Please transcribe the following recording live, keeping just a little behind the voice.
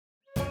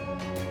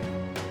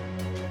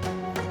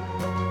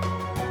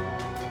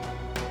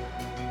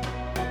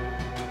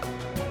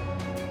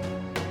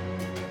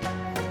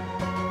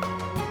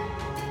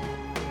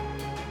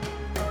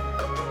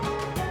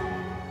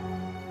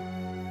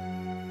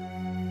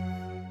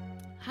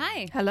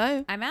Hi.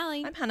 Hello. I'm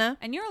Allie. I'm Hannah.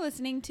 And you're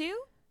listening to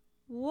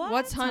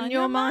What's on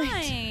Your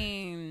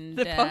Mind?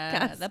 The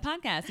podcast. The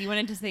podcast. You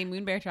wanted to say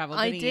Moon Bear Travel,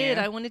 I didn't did.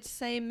 you? I wanted to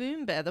say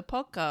Moon Bear, the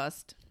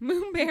podcast.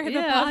 Moon Bear, the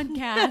Yeah.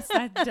 podcast.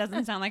 That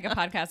doesn't sound like a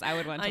podcast I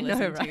would want to I know,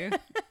 listen right? to.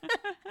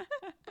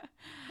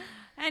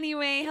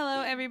 Anyway,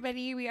 hello,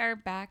 everybody. We are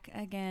back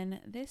again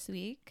this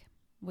week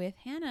with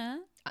Hannah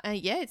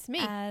Yeah, it's me.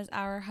 as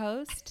our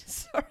host.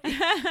 Sorry.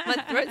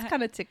 My throat's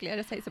kind of tickly. I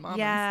just ate some almonds.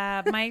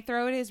 Yeah, my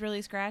throat is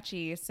really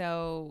scratchy.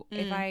 So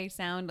if Mm. I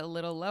sound a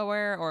little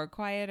lower or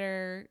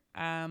quieter,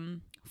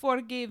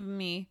 forgive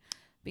me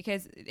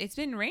because it's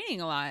been raining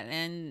a lot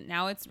and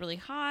now it's really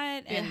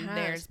hot and has.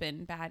 there's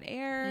been bad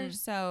air. Mm.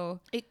 So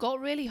It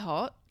got really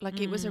hot. Like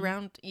it was Mm.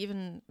 around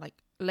even like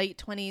late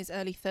 20s,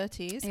 early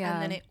 30s.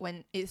 Yeah. And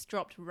then it's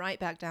dropped right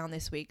back down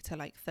this week to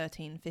like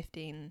 13,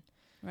 15,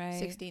 right.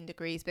 16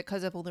 degrees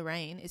because of all the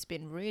rain. It's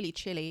been really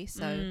chilly.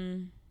 So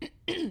Mm.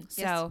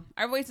 So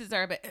our voices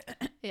are a bit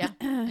yeah.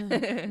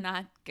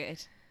 not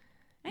good.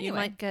 Anyway. You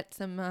might get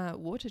some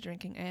water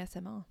drinking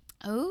ASMR.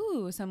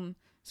 Oh, some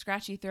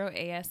scratchy throat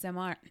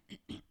ASMR.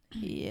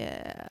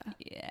 Yeah.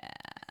 Yeah.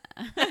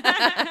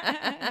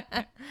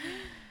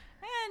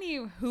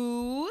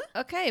 Anywho,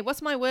 Okay,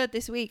 what's my word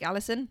this week,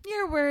 Alison?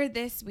 your word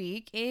this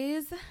week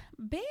is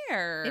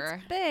bear.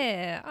 It's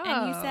bear.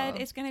 And you said Oh.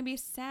 it's going to be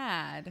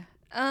sad.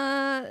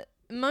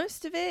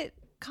 Most of it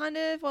kind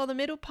of, well, the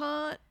middle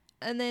part,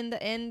 and then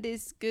the end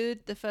is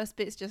good. The first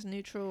bit's just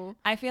neutral.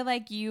 I feel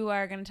like you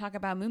are going to talk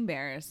about moon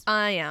bears.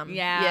 I am.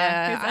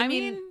 Yeah. 'Cause I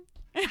mean,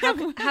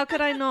 how could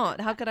I not?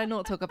 How could I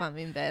not talk about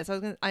moon bears?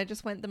 I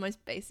just went the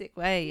most basic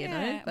way, you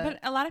know. But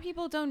a lot of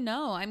people don't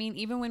know. I mean,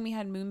 even when we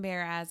had moon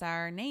bear as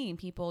our name,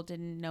 people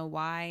didn't know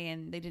why,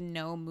 and they didn't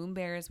know moon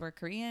bears were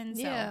Korean.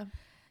 So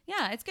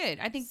yeah, it's good.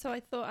 I think So I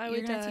thought I you're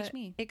would gonna teach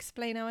me.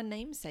 explain our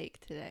namesake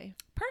today.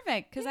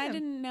 perfect because I Yeah.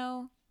 didn't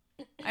know.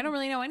 I don't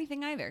really know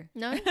anything either.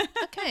 No,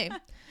 okay.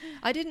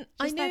 I didn't.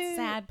 Just I knew that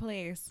sad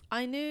place.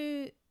 I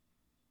knew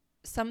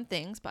some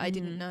things, but I Mhm.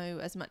 didn't know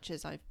as much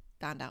as I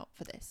found out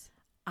for this.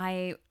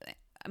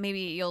 Maybe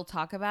you'll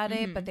talk about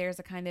it, but Mhm. there's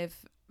a kind of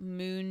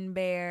moon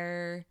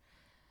bear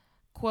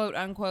quote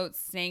unquote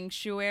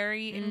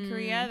sanctuary in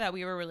Korea that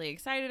we were really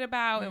excited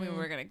about and we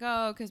were going to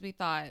go because we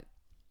thought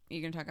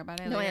you're going to talk about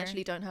it No, I later.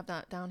 actually don't have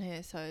that down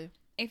here, so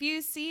If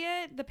you see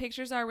it, the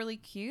pictures are really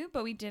cute,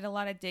 but we did a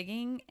lot of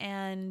digging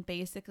and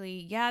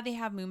basically, yeah, they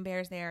have moon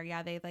bears there.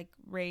 Yeah, they like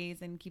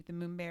raise and keep the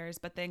moon bears,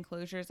 but the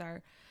enclosures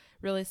are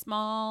really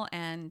small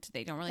and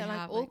they don't really They're, like,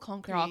 have all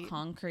They're all concrete.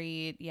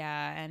 concrete,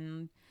 yeah,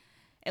 and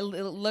it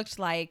looked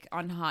like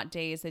on hot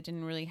days they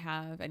didn't really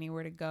have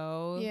anywhere to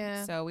go.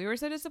 Yeah. So we were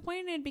so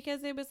disappointed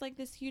because it was like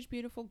this huge,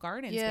 beautiful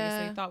garden space. So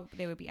Yeah. we thought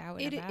they would be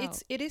out and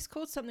about. it is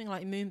called something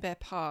like Moon Bear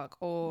Park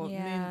or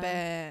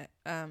Yeah.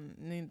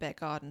 Moon Bear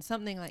Garden,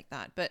 something like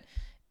that. But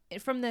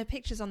from the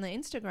pictures on the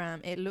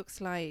Instagram, it looks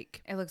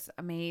like It looks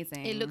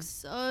amazing. it looks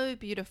so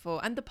beautiful,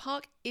 and the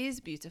park is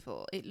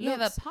beautiful. It yeah,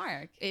 looks the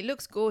park. It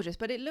looks gorgeous,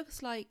 but it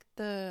looks like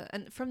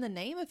and from the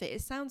name of it,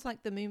 it sounds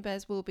like the moon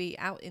bears will be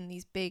out in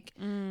these big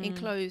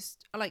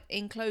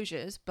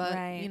enclosures, but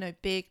Right. you know,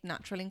 big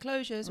natural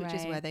enclosures, which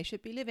is Right. where they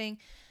should be living.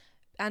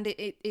 And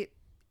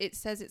it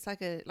says it's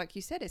like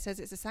you said, it says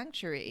it's a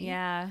sanctuary.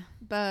 Yeah.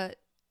 But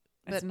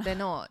It's they're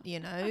not, you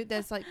know.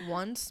 There's like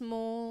one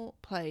small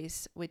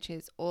place which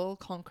is all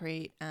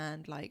concrete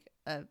and like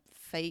a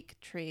fake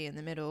tree in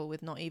the middle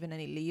with not even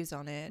any leaves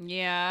on it.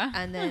 Yeah.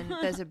 And then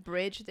there's a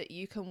bridge that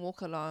you can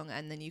walk along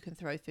and then you can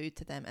throw food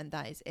to them, and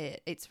that is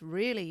it. It's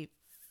really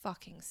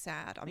fucking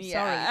sad. I'm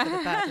Yeah. sorry for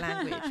the bad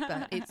language,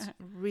 but it's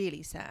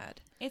really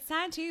sad. It's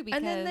sad too because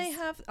And then they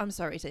have, I'm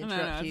sorry to No, no,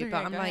 interrupt it's you, okay,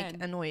 but I'm go like ahead.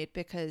 annoyed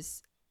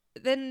because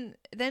then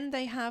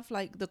they have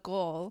like the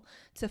gall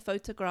to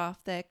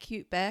photograph their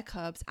cute bear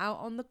cubs out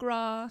on the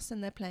grass,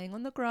 and they're playing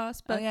on the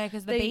grass. But yeah,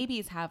 because the they-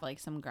 babies have like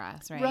some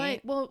grass, right?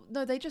 right, well,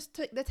 no, they just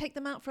they take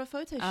them out for a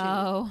photo shoot.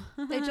 Oh.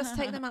 They just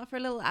take them out for a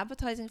little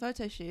advertising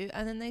photo shoot,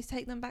 and then they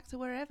take them back to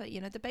wherever.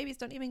 You know, the babies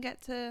don't even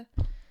get to,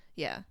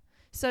 yeah.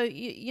 So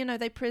you know,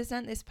 they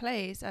present this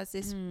place as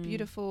this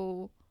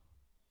beautiful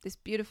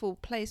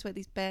place where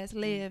these bears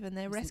live and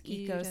they're It's an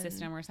rescued.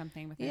 ecosystem and, or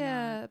something. But they're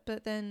yeah,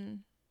 but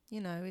then you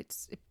know,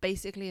 it's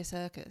basically a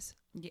circus.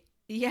 not.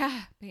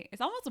 Yeah.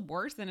 It's almost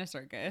worse than a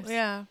circus.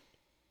 Yeah,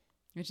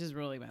 Which is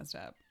really messed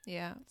up.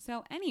 yeah.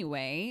 So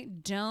anyway,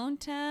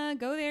 don't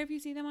go there if you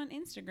see them on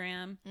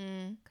Instagram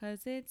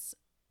because it's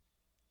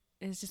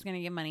just going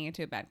to give money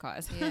into a bad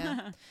cause.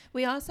 Yeah.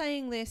 We are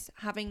saying this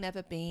having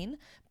never been,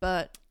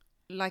 but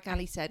like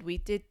Ali said, we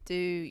did do,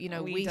 you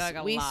know, We we dug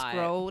a lot.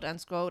 scrolled and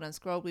scrolled and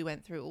scrolled. We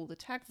went through all the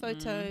tag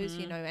photos,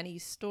 you know, any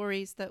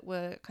stories that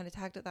were kind of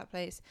tagged at that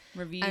place.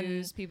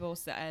 Reviews, people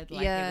said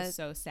like Yeah, it was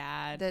so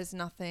sad. There's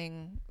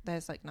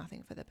like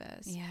nothing for the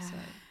bears. Yeah. So.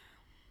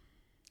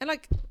 And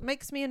like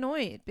makes me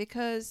annoyed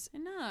because I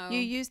know. you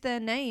use their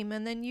name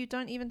and then you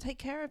don't even take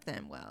care of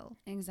them well.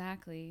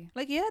 Exactly.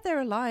 Like, yeah, they're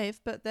alive,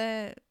 but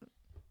they're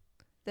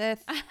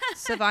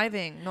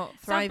surviving, not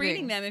thriving. Stop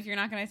breeding them if you're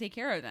not going to take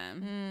care of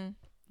them. Mm.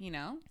 You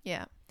know?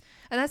 Yeah.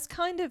 And that's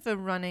kind of a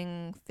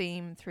running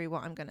theme through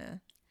what I'm going to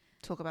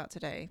talk about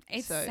today.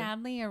 It's so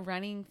sadly a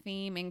running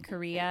theme in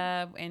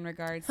Korea in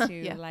regards to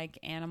Yeah. like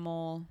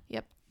animal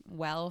Yep.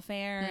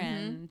 welfare Mhm.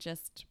 and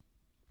just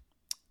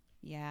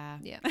yeah.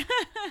 Yeah.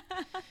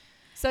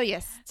 So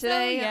yes,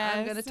 today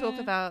I'm going to yes. talk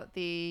about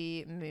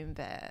the moon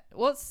bear.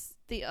 What's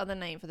the other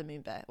name for the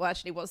moon bear? Well,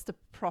 actually, what's the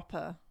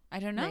proper I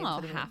don't name know.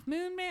 for the moon? Half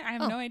moon bear? I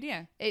have Oh. no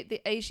idea. The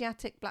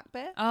Asiatic black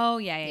bear? Oh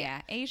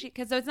yeah. Asia,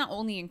 because so it's not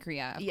only in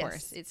Korea, of Yes,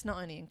 course. it's not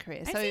only in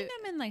Korea. I've So seen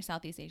them in like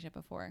Southeast Asia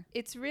before.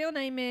 its real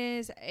name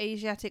is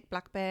Asiatic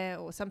black bear,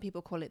 or some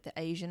people call it the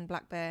Asian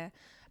black bear.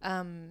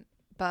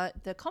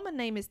 But the common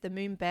name is the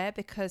moon bear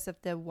because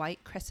of the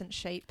white crescent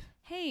shape.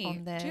 Hey,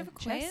 On their do you have a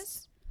quiz?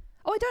 chest.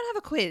 Oh, I don't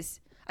have a quiz.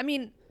 I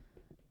mean,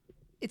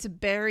 it's a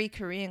very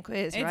Korean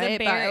quiz, It's right? a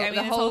bear. But I mean,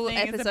 the this whole thing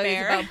is a episode is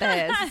bear. about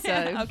bears.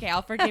 So Okay,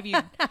 I'll forgive you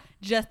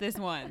just this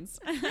once.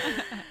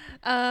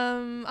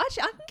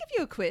 actually, I can give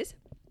you a quiz.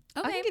 I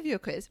Okay. can give you a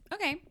quiz.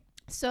 Okay.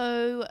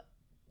 So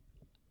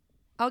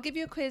I'll give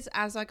you a quiz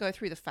as I go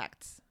through the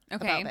facts.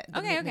 Okay. About the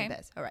Okay. moon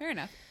bears. All right. Fair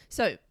enough.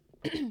 So,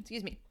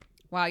 excuse me.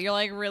 Wow, you're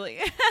like really.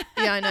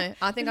 Yeah, I know.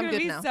 I think There's I'm gonna good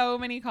be now. so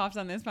many coughs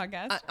on this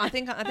podcast. I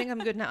think I'm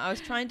good now. I was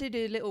trying to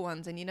do little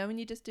ones, and you know when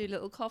you just do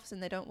little coughs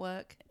and they don't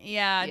work.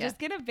 yeah, Yeah. just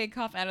get a big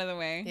cough out of the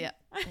way. Yeah.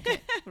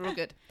 Okay, we're all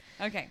good.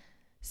 Okay.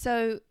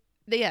 So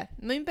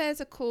moon bears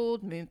are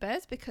called moon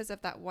bears because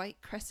of that white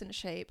crescent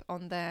shape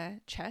on their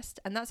chest,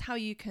 and that's how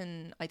you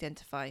can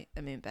identify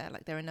a moon bear.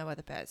 Like there are no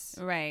other bears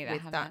Right. I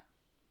with have that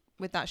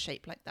with that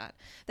shape like that.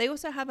 They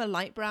also have a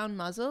light brown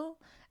muzzle,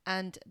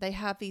 and they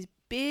have these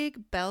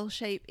big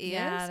bell-shaped ears.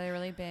 Yeah, they're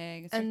really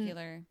big, And-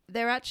 circular.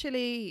 They're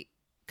actually,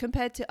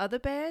 compared to other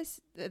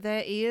bears,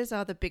 their ears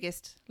are the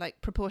biggest,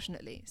 like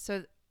proportionately.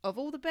 So of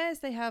all the bears,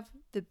 they have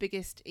the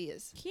biggest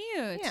ears.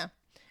 Cute. Yeah.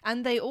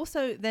 And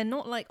they're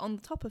not like on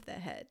the top of their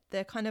head.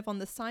 They're kind of on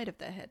the side of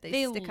their head.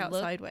 They stick out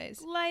look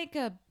sideways. like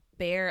a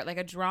bear, like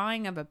a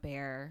drawing of a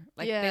bear.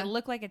 Like Yeah. they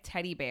look like a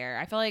teddy bear.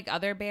 I feel like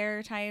other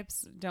bear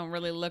types don't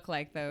really look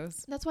like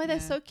those. That's why they're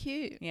Yeah. so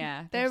cute.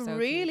 Yeah. They're so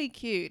really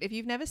cute. If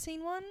you've never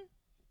seen one,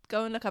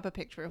 go and look up a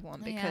picture of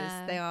one because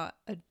Yeah. they are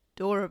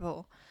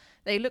adorable.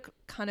 They look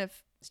kind of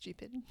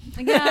stupid.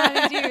 cute.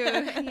 Yeah, they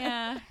do.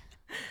 Yeah.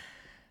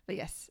 But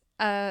yes.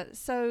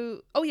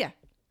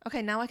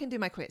 Okay, now I can do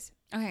my quiz.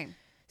 Okay.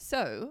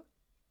 So,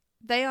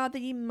 they are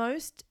the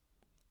most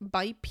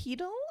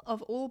bipedal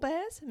of all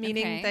bears,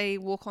 meaning Okay. they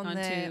walk on On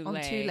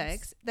two two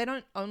legs. They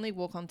don't only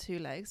walk on two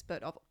legs,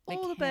 but of They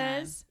all the can.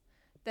 bears,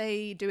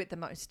 they do it the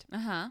most.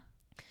 Uh-huh.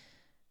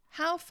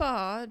 How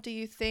far do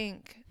you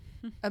think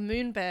a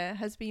moon bear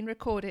has been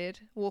recorded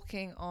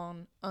walking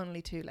on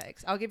only two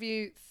legs? I'll give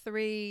you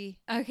three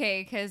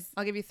Okay, because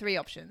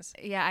options.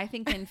 yeah, I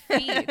think in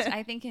feet.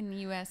 I think in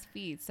US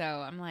feet. So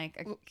I'm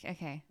like,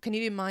 okay. Can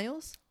you do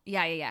miles?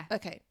 Yeah.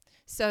 Okay.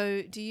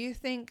 So, do you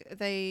think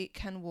they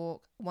can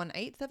walk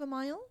 1/8 of a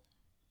mile,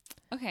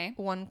 Okay.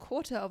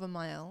 1/4 of a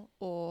mile,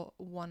 or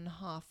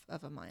 1/2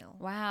 of a mile?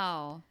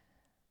 Wow.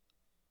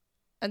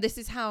 And this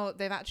is how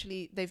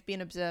they've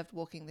been observed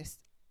walking this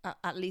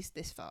at least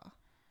this far.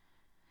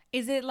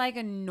 Is it like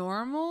a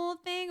normal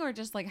thing or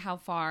just like how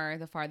far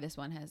the farthest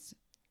one has?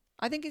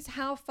 I think it's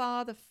how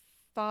far the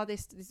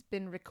farthest has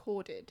been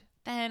recorded.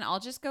 Then I'll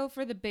just go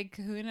for the big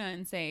kahuna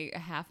and say a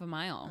half a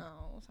mile.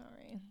 Oh,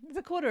 sorry. It's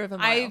 1/4 of a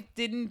mile. I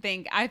didn't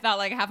think. I thought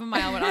like half a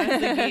mile would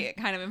honestly be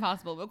kind of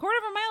impossible. But 1/4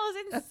 of a mile is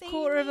insane.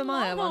 1/4 of a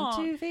mile on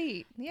 2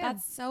 feet. Yeah.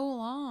 That's so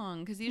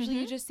long because usually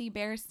you just see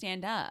bears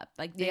stand up.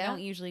 Like they Yeah.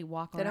 don't usually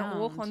walk They around. don't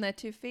walk on their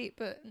 2 feet,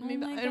 but Oh my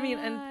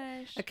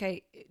gosh.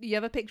 okay, you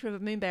have a picture of a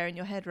moon bear in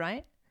your head,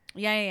 right?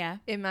 Yeah.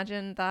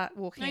 Imagine that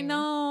walking. I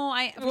know.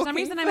 For some walking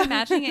reason I'm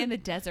imagining it in the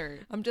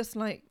desert I'm just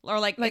like or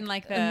like in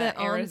like the and their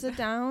areas. arms are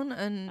down,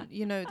 and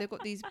they've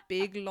got these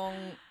big long,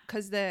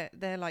 because they're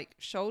like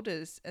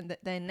shoulders, and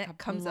their neck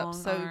comes up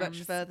so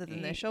much further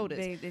than their shoulders.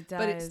 It does.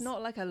 But it's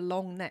not like a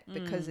long neck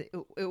because it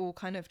will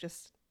kind of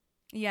just.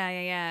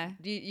 Yeah.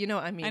 You know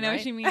what I mean? I know right?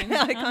 what you mean.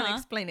 I can't Uh-huh.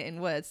 explain it in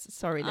words.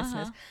 Sorry,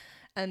 listeners.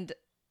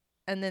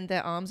 And then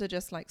their arms are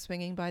just like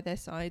swinging by their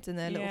sides and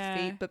their little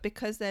feet. But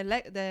because their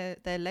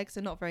legs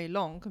are not very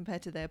long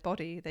compared to their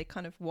body, they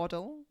kind of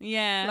waddle.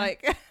 Yeah. Like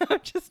I'm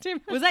just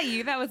was that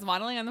you that was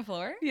modeling on the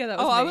floor? Yeah, that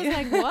was I me. was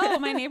like, whoa,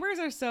 my neighbors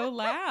are so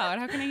loud.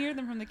 How can I hear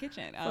them from the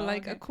kitchen? for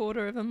like okay.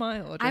 1/4 of a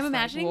mile. Just I'm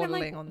imagining like them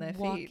waddling like on their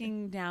feet.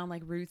 walking down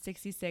like Route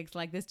 66,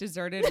 like this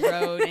deserted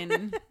road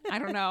in I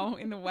don't know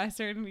in the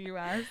western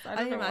U.S.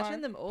 I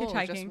imagine them all just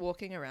hitchhiking.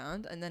 walking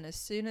around, and then as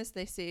soon as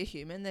they see a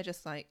human, they're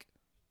just like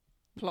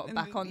plop And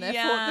back on their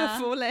yeah.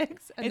 four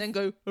legs and then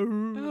go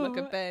like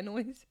a Oh. bear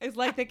noise. It's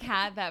like the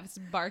cat that's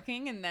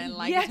barking and then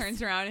like Yes.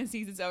 turns around and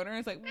sees its owner.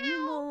 It's like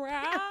meow,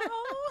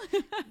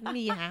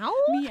 Meow.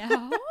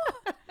 meow.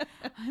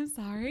 I'm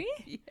sorry.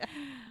 Yeah.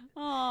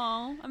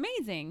 Oh,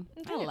 amazing!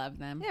 I Okay. love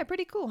them. Yeah,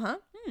 pretty cool, huh?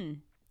 Hmm.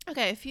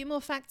 Okay, a few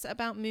more facts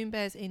about moon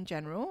bears in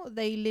general.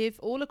 They live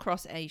all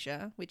across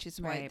Asia, which is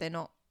why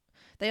Right.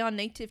 they are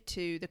native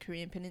to the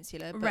Korean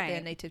Peninsula, but they're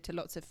Right. native to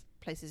lots of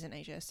places in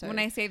Asia. So When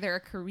I say they're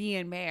a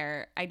Korean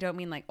bear, I don't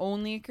mean like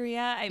only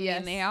Korea. I Yes.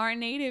 mean they are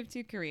native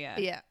to Korea.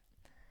 yeah.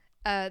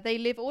 They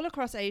live all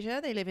across Asia.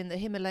 They live in the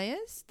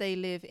Himalayas. They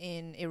live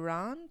in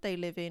Iran. They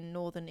live in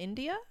northern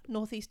India,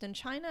 northeastern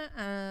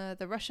China,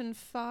 the Russian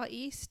Far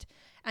East.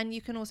 And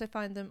you can also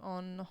find them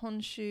on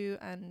Honshu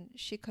and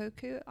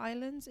Shikoku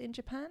Islands in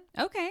Japan.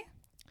 Okay.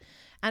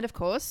 And of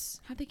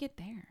course, How'd they get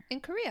there? in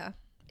Korea.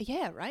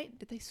 Yeah, right?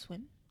 Did they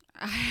swim?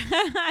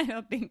 I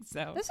don't think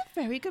so. That's a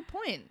very good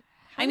point.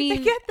 How I did mean,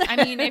 they get there?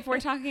 I mean, if we're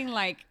talking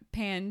like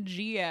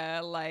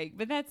Pangea, like,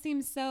 but that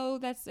seems so.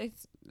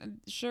 It's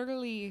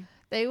surely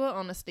They were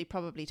honestly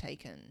probably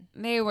taken.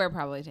 they were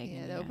probably taken.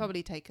 Yeah, they were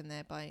probably taken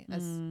there by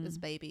as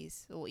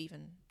babies or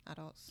even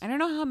adults. I don't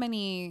know how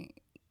many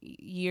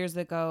years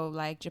ago,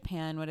 like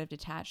Japan would have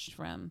detached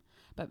from,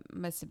 but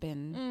must have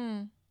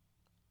been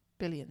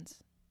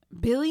Billions.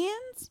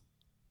 billions,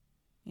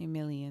 maybe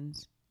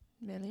millions.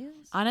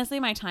 Millions? Honestly,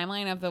 my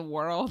timeline of the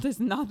world is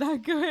not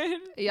that good.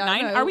 Yeah,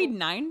 I know. Are we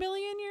 9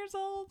 billion years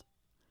old?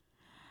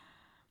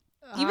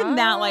 Even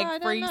that I like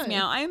don't freaks me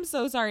know. out. I am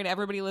so sorry to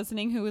everybody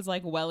listening who is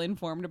like well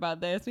informed about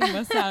this. We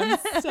must sound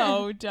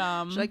so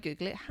dumb. Should I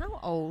Google it? How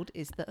old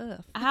is the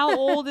Earth? How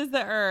old is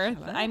the Earth?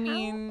 Hello? I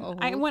mean, How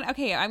I old want.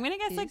 Okay, I'm gonna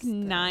guess like is the-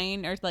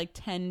 9 or like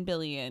 10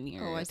 billion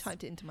years. Oh, I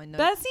typed it into my notes.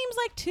 That seems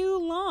like too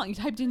long. You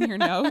typed in your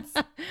notes.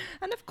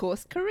 And of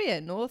course, Korea,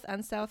 North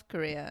and South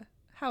Korea.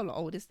 How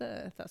old is the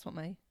Earth? That's what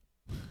my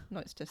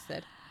notes just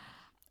said.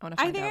 I want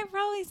to I find think out. I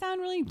probably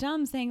sound really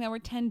dumb saying that we're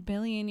 10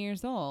 billion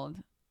years old.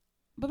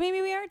 But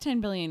maybe we are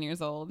 10 billion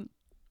years old.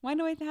 Why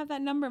do I have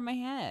that number in my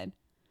head?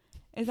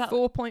 Is that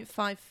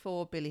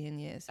 4.54 billion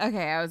years.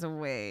 okay? I was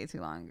way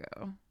too long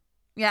ago.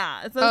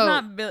 Yeah, so it's Oh,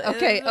 not billion.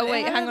 okay. Oh,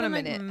 wait. Hang on a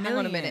minute. Hang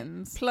on a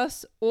minute.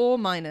 Plus or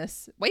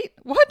minus. Wait,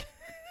 what?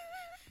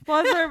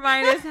 Plus or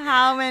minus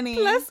how many?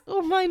 Plus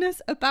or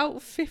minus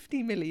about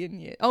 50 million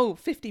years. Oh,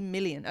 50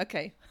 million.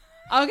 Okay.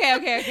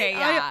 Okay.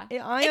 Yeah.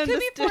 I it could be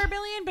understood. 4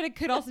 billion, but it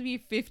could also be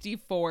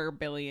 54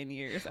 billion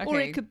years. Okay. Or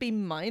it could be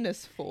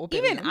minus 4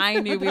 billion. Even I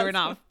knew we were That's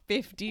not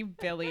 50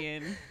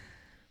 billion.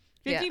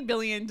 50 Yeah.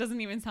 billion doesn't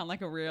even sound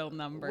like a real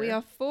number. We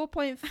are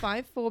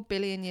 4.54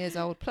 billion years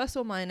old, plus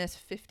or minus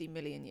 50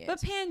 million years. But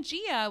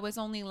Pangea was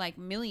only like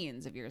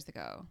millions of years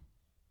ago.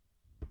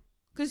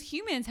 Because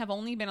humans have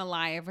only been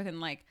alive within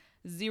like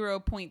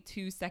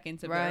 0.2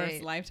 seconds of the Earth's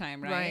Right.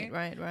 lifetime, right?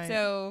 Right.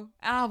 So,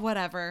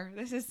 whatever.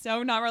 This is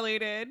so not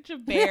related to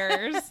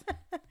bears.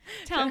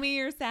 Tell me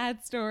your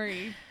sad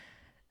story.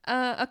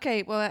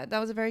 Okay, well, that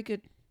was a very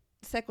good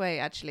segue,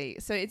 actually.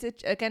 So it's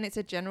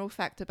a general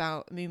fact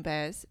about moon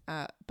bears,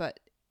 but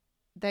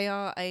they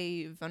are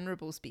a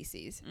vulnerable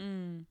species,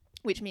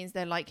 which means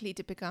they're likely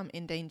to become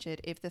endangered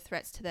if the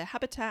threats to their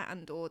habitat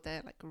and or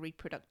their like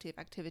reproductive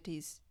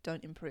activities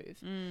don't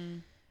improve.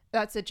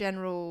 That's a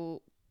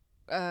general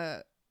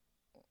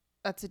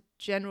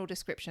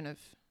description of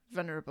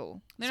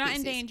vulnerable They're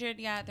species. not endangered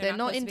yet. They're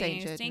not close to being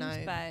endangered,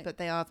 extinct, no, but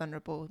they are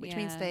vulnerable, which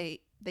means Yeah.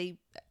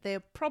 they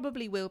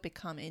probably will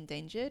become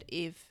endangered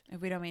if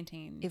if we don't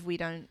maintain. we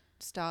don't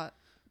start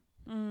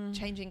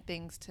changing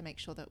things to make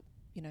sure that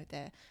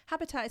their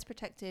habitat is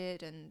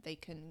protected and they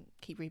can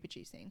keep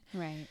reproducing.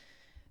 Right.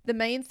 The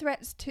main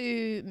threats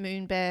to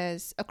moon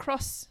bears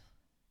across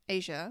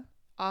Asia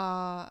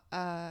are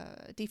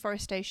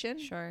deforestation,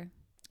 Sure.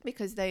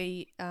 because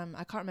they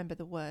I can't remember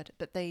the word,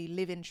 but they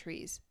live in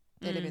trees.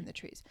 They live in the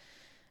trees.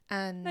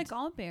 And Like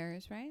all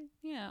bears, right?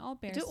 Yeah, all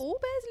bears. do all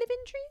bears live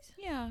in trees?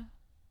 Yeah.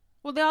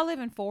 Well, they all live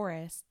in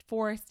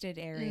forested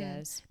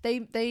areas. They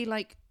They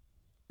like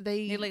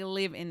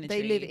live in the they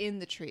tree. live in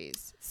the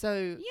trees.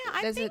 So Yeah,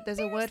 I there's think a bears,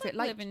 word for it,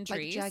 live in like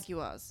trees.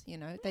 jaguars.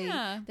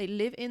 Yeah. They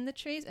live in the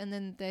trees, and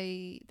then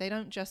they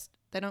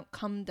don't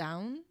come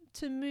down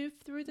to move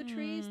through the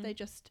trees.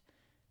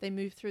 They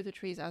move through the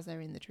trees as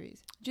they're in the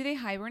trees. Do they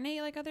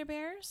hibernate like other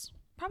bears?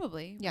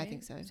 Probably. Yeah, I right?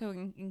 think so. So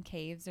in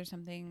caves or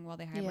something while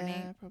they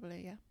hibernate. Yeah,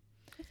 probably. Yeah,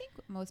 I think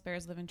most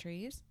bears live in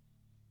trees.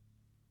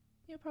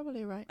 you're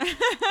probably right.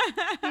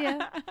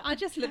 Yeah, I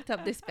just looked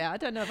up this bear. I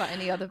don't know about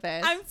any other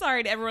bears. I'm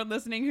sorry to everyone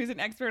listening who's an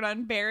expert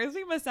on bears.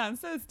 We must sound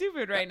so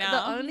stupid right now.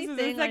 The only This is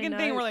thing the second I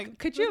thing know- we're like,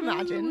 could you "Oh,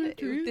 imagine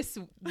trees."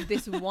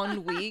 this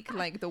 1 week,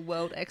 like the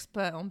world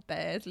expert on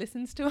bears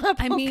listens to our podcast?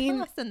 I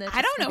mean, and they're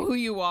I just don't know like- who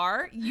you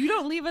are. You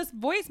don't leave us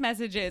voice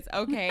messages,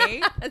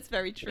 okay? That's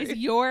very true. It's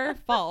your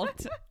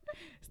fault.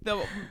 The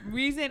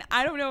reason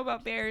I don't know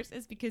about bears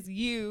is because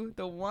you,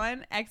 the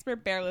one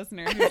expert bear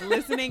listener who's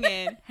listening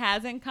in,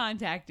 hasn't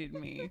contacted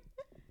me.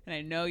 And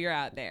I know you're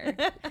out there.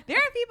 There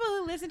are people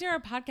who listen to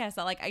our podcast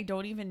that like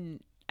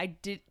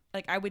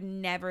I would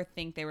never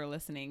think they were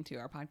listening to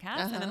our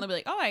podcast. And then they'll be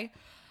like, oh,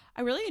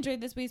 I really enjoyed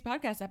this week's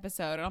podcast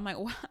episode. And I'm like,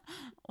 wow.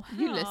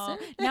 You listen?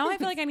 Now I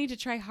feel like I need to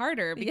try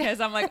harder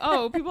because I'm like,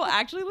 oh, people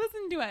actually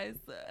listen to us.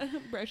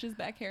 Brushes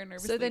back hair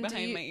nervously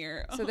behind my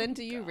ear. So Oh, then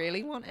do you God.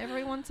 really want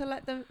everyone to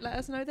let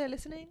us know they're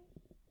listening?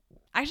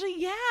 Actually,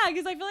 yeah,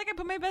 because I feel like I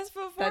put my best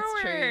foot forward.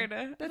 That's true.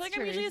 I feel That's like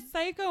true. I'm usually a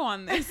psycho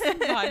on this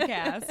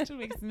podcast. It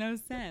makes no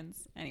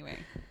sense. Anyway,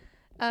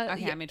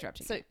 okay, Yeah. I'm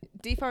interrupting. So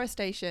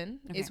deforestation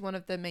is Okay. one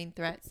of the main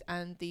threats,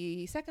 and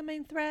the second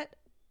main threat.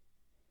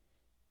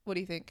 What do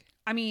you think?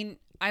 I mean,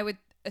 I would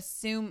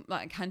assume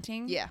like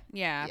hunting. Yeah.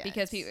 Yeah, Yeah,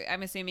 because it's-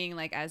 I'm assuming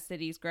like as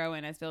cities grow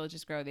and as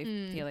villages grow, they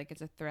feel like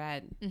it's a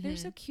threat. They're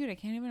so cute. I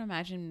can't even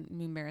imagine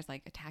moon bears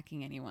like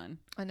attacking anyone,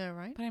 I know,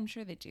 right? but I'm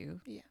sure they do.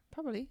 Yeah,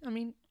 probably. I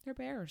mean, They're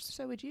bears.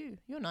 so would you.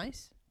 You're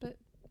nice, but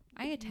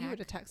I you attack. would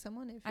attack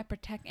someone if I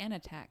protect and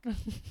attack.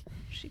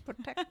 she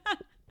protect.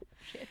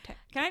 She attack.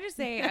 Can I just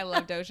say I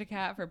love Doja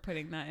Cat for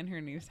putting that in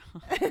her new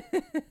song.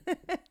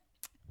 I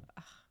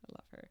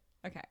love her.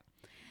 Okay.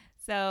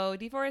 So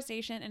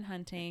deforestation and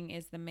hunting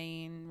is the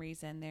main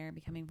reason they're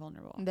becoming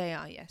vulnerable. They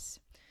are, yes.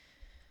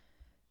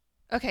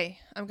 Okay,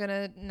 I'm going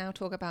to now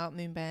talk about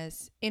moon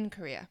bears in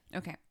Korea.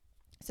 Okay.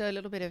 So a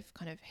little bit of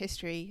kind of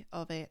history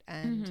of it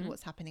and Mhm.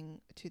 what's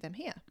happening to them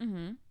here.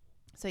 Mm-hmm.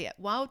 So yeah,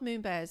 wild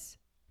moon bears,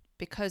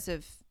 because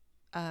of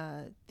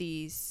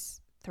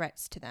these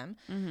threats to them,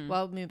 Mm-hmm.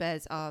 wild moon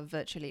bears are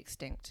virtually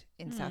extinct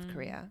in South Mm.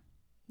 Korea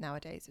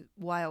nowadays.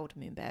 Wild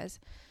moon bears.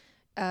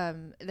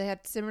 They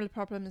had similar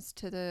problems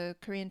to the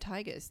Korean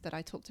tigers that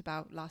I talked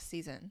about last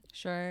season.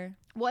 Sure.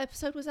 What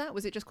episode was that?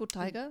 Was it just called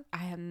Tiger? I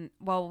haven't.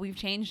 Well, we've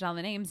changed all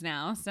the names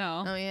now, so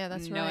Oh yeah,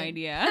 that's no right.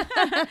 idea.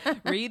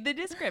 Read the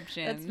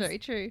descriptions. That's very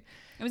true.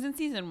 It was in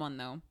season 1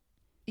 though.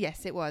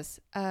 Yes, it was.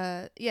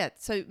 Yeah,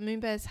 so moon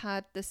bears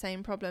had the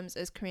same problems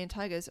as Korean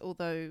tigers,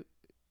 although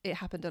it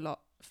happened a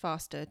lot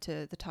faster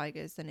to the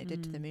tigers than it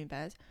did to the moon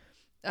bears.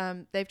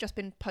 They've just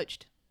been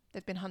poached.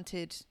 They've been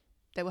hunted.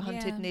 They were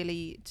hunted Yeah.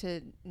 nearly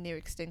to near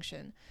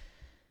extinction.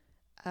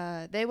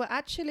 There were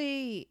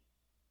actually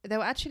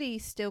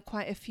still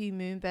quite a few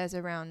moon bears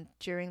around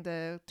during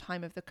the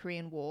time of the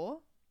Korean War,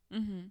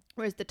 Mm-hmm.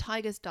 whereas the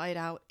tigers died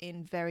out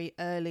in very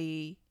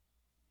early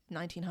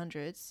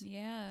 1900s.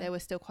 Yeah. There were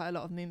still quite a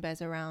lot of moon bears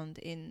around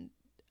in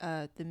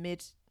the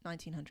mid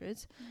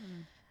 1900s.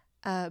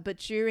 But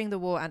during the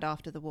war and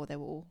after the war, they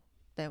were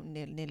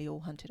nearly all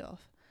hunted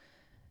off.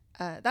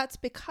 That's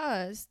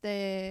because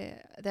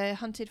they're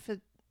hunted for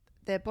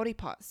their body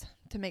parts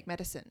to make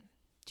medicine.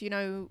 Do you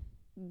know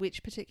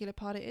which particular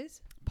part it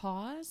is?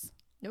 Paws?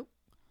 Nope.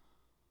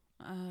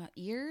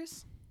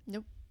 Ears?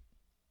 Nope.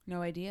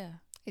 No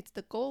idea. It's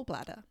the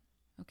gallbladder.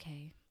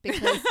 Okay.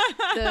 Because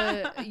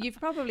you've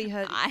probably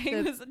heard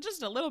I was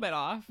just a little bit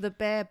off. the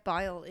bear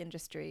bile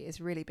industry is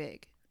really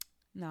big.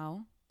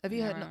 No. Have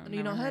you Never- heard?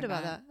 You never not heard heard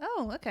about that. that?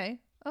 Oh, okay.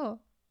 Oh,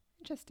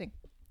 interesting.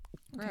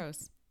 Okay.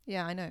 Gross.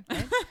 Yeah, I know.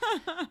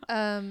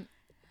 Right?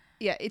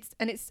 Yeah,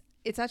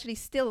 it's actually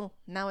still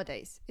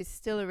nowadays. It's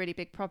still a really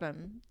big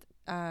problem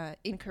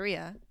in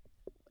Korea,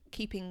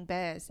 keeping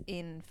bears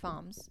in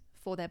farms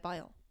for their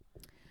bile.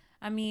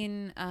 I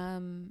mean,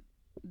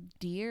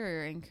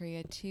 deer in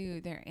Korea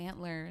too, their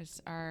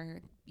antlers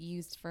are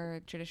used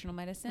for traditional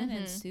medicine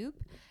and soup.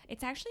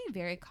 It's actually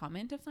very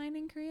common to find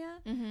in Korea.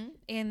 Mm-hmm.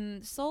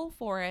 In Seoul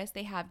Forest,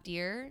 they have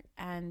deer,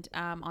 and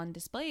on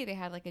display they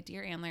had like a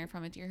deer antler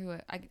from a deer who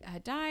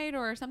had died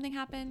or something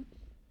happened,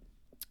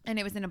 and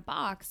it was in a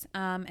box.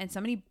 And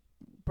somebody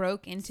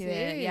broke into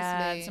it. Yeah,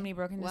 Seriously? somebody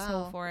broke into Wow.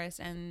 Seoul Forest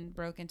and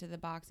broke into the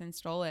box and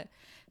stole it.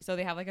 So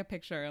they have like a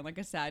picture and like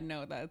a sad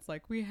note that's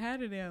like, we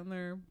had an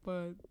antler,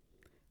 but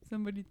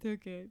somebody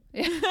took it.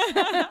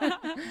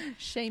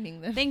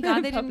 Shaming them. Thank God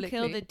they didn't publicly.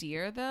 kill the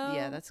deer though.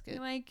 Yeah, that's good.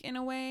 Like in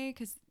a way,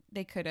 because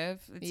they could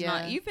have. It's Yeah.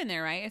 not. You've been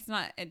there, right? It's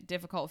not a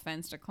difficult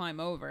fence to climb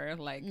over.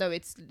 Like No,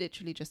 it's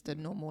literally just a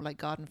normal like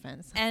garden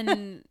fence.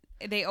 and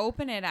they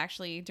open it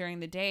actually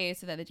during the day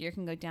so that the deer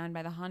can go down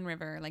by the Han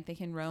River. Like they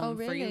can roam Oh,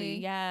 really? freely.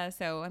 Yeah.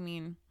 So I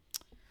mean,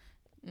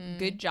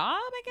 good job,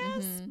 I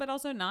guess, Mhm. but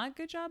also not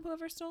good job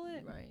whoever stole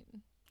it. Right.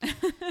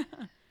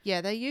 Yeah,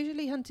 they're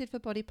usually hunted for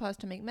body parts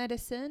to make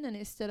medicine, and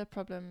it's still a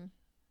problem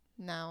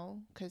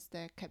now because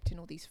they're kept in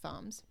all these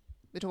farms.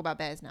 We're talking about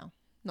bears now,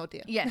 not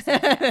deer. Yes.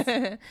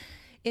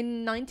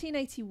 In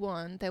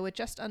 1981, there were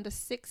just under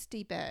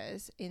 60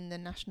 bears in the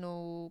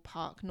national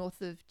park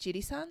north of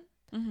Jirisan,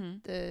 Mm-hmm.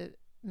 the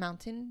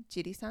mountain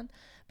Jirisan,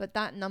 but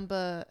that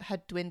number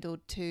had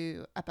dwindled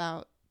to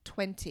about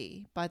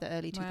 20 by the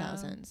early Wow.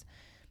 2000s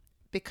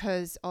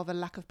because of a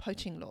lack of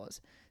poaching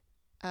laws.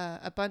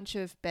 A bunch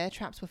of bear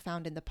traps were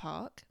found in the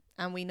park,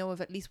 and we know of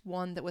at least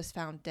one that was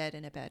found dead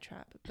in a bear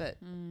trap, but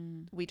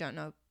we don't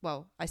know.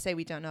 Well, I say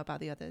we don't know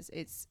about the others.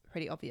 It's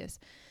pretty obvious.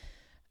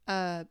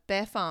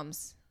 Bear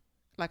farms,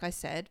 like I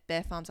said,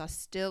 bear farms are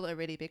still a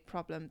really big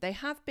problem. They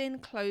have been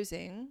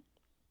closing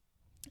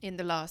in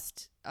the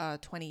last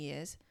 20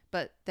 years,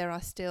 but there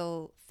are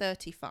still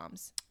 30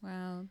 farms,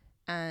 Wow.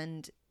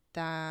 and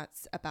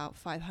that's about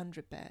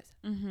 500 bears.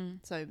 Mm-hmm.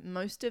 So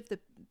most of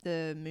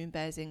the moon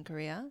bears in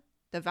Korea,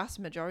 the vast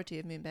majority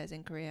of moon bears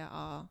in Korea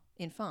are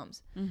in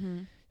farms.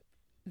 Mm-hmm.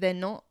 They're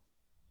not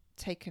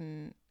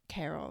taken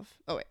care of.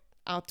 Oh, wait,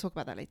 I'll talk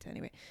about that later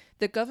anyway.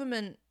 The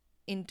government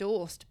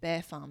endorsed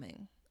bear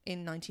farming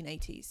in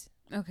 1980s.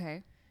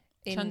 Okay.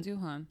 In,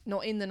 Chunduhan.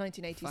 not in the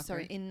 1980s,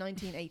 sorry, Fucker. in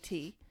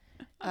 1980.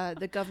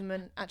 The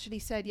government actually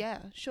said, yeah,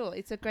 sure,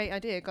 it's a great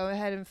idea. Go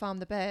ahead and farm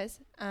the bears.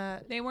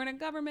 They weren't a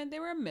government, they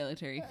were a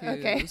military coup.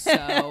 Okay. So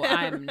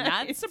I'm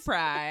not Right.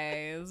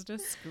 surprised.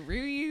 Screw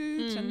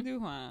you, Mm.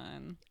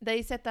 Chunduhan.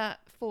 They said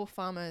that for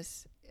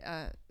farmers,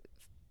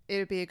 it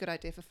would be a good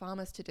idea for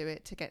farmers to do it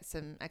to get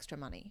some extra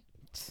money.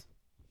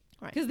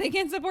 Right. Because they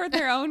can support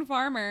their own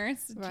farmers.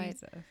 Right.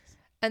 Jesus.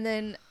 And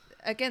then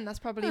again, that's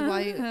probably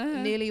why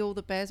nearly all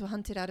the bears were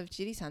hunted out of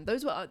Jirisan.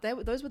 Those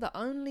were the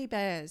only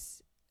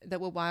bears that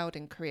were wild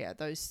in Korea.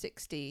 Those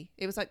 60,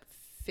 it was like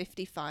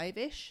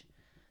 55-ish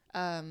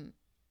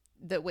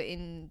that were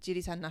in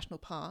Jirisan National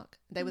Park.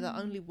 They were the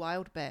only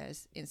wild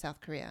bears in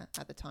South Korea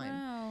at the time.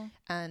 Wow.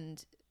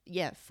 And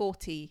yeah,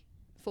 40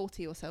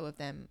 or so of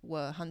them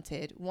were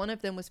hunted. One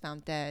of them was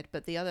found dead,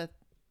 but the other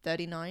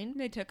 39,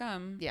 They took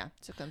them. yeah,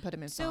 took them, put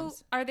them in So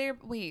farms. are there,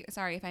 wait,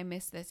 sorry if I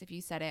missed this, if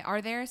you said it.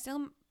 Are there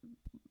still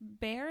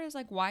bears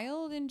like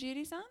wild in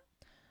Jirisan?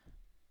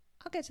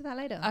 I'll get to that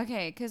later.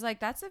 Okay, because like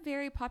that's a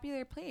very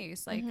popular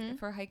place, like Mhm.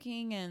 for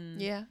hiking and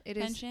Yeah, it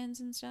is. pensions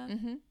and stuff.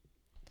 Mm-hmm.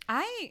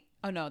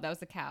 Oh no, that was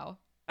the cow.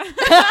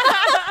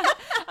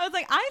 I was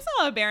like, I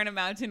saw a bear in a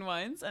mountain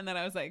once, and then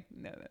I was like,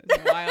 no,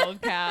 that was a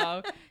wild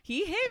cow.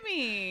 He hit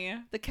me.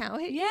 The cow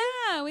hit you?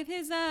 Yeah, with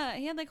his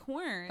he had like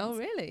horns. Oh,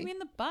 really? Hit me in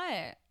the butt.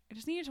 I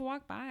just needed to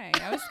walk by.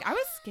 I was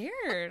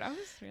scared. I was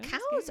really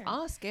Cows scared.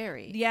 are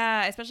scary.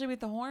 Yeah, especially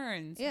with the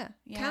horns. Yeah.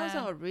 Cows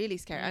Yeah. are really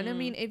scary. And I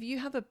mean, if you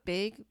have a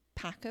big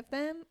pack of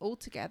them all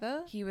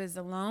together, He was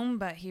alone,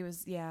 but he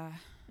was he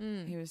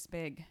was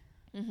big.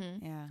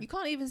 mm-hmm. Yeah. you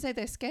can't even say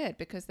they're scared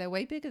because they're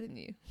way bigger than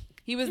you.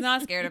 He was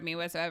not scared of me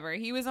whatsoever.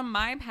 He was on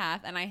my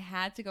path and I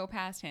had to go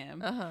past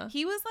him. Uh-huh.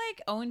 He was like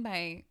owned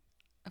by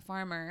a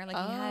farmer. Like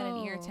he had an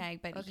ear Oh, tag,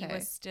 but he okay.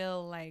 was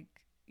still like,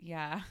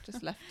 yeah.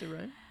 Just left to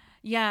roam.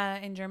 Yeah,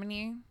 in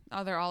Germany.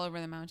 Oh, they're all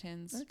over the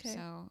mountains. Okay.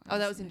 So Oh,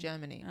 that was in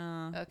Germany.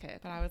 Okay. Okay.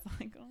 But I was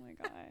like, oh my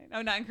God.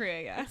 Oh, not in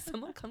Korea, yeah.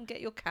 Someone come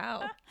get your cow.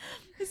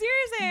 Seriously,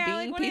 I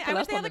Beating like, people I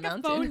wish up they had on like the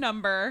a phone mountain.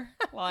 number,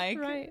 like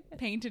Right.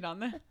 painted on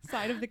the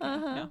side of the cow.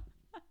 Uh-huh. No.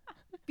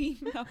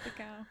 Beating up the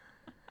cow.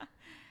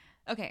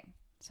 Okay,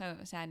 so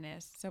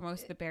sadness. So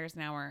most of the bears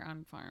now are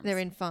on farms. They're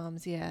in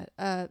farms, yeah.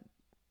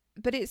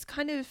 But it's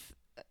kind of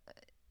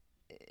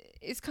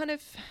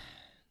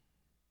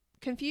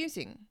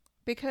confusing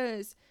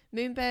because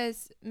moon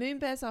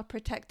bears are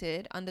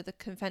protected under the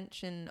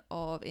Convention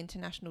of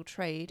International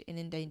Trade in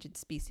Endangered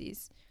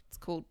Species. It's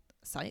called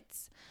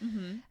CITES.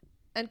 Mm-hmm.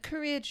 And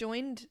Korea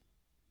joined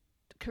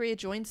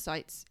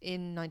CITES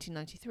in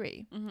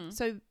 1993. Mm-hmm.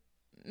 So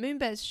moon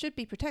bears should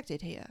be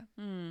protected here,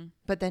 Mm.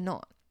 but they're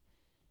not.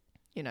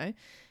 You know,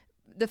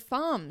 the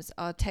farms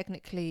are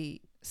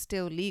technically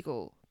still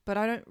legal, but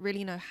I don't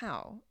really know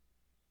how,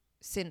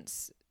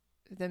 since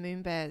the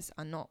moon bears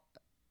are not.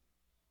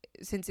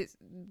 Since it's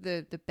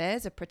the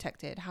bears are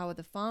protected, how are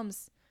the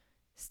farms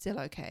still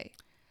okay?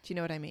 Do you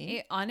know what I mean?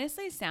 It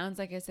honestly sounds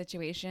like a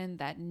situation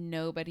that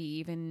nobody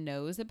even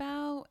knows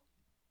about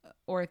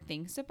or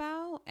thinks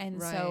about.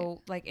 And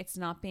so like it's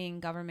not being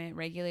government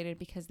regulated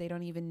because they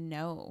don't even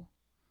know.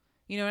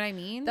 You know what I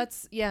mean?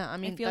 I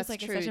mean, it feels that's like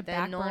true. it's such a They're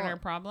back not- burner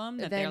problem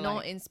that they're they're not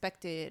like,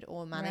 inspected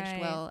or managed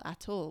Right. well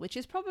at all, which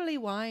is probably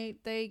why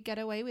they get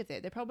away with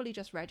it. They're probably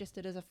just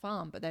registered as a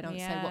farm, but they don't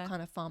say what Yeah.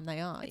 kind of farm they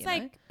are. it's you know?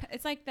 like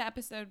it's like the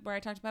episode where I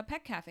talked about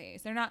pet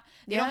cafes. They don't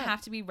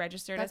have to be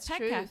registered as That's pet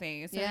true.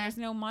 cafes. So Yeah. there's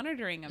no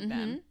monitoring of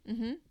them.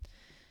 Mm-hmm.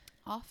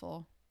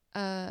 Awful.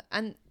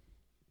 And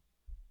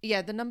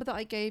yeah, the number that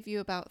I gave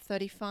you about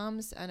 30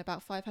 farms and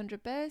about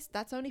 500 bears,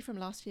 that's only from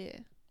last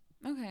year.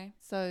 Okay.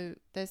 So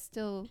there's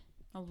still,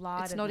 A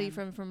lot it's of not them.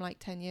 even from like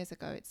 10 years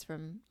ago. It's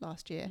from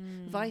last year.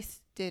 Mm.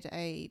 Vice did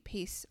a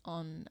piece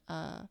on,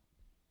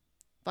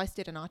 Vice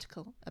did an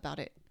article about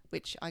it,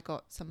 which I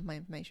got some of my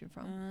information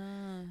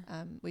from,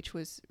 which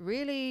was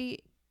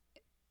really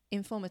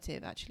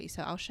informative actually.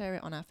 So I'll share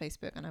it on our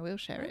Facebook and I will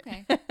share it.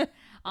 Okay.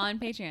 On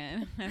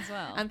Patreon as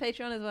well. And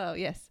Patreon as well,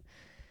 yes.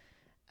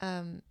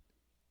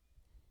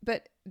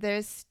 But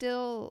there's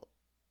still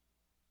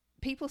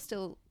people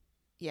still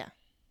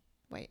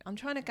wait, I'm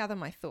trying to gather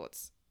my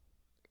thoughts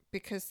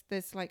because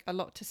there's like a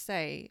lot to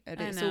say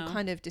and I it's all know.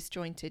 kind of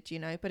disjointed, you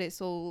know, but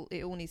it all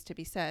needs to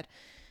be said.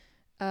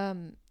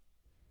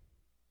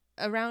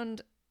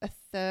 Around a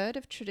third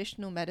of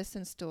traditional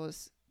medicine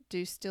stores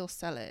do still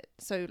sell it.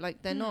 So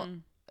like they're not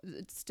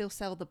still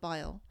sell the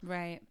bile.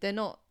 Right. They're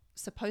not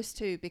supposed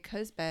to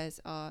because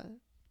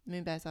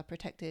moon bears are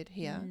protected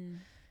here,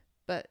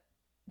 but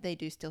they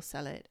do still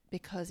sell it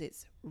because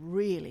it's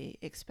really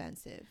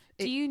expensive.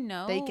 Do you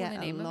know They get the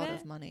a name lot of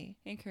it of money.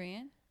 in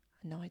Korean?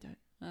 No, I don't.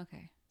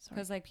 Okay. Sorry.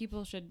 Because like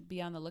people should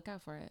be on the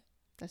lookout for it.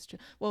 That's true.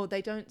 Well,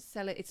 they don't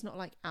sell it. It's not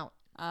like out.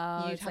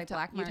 Oh, You'd it's have like to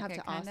black you'd market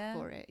have to ask kinda?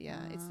 for it. Yeah,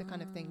 it's the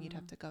kind of thing you'd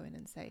have to go in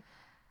and say.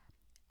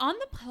 On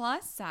the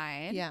plus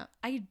side, Yeah.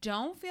 I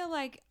don't feel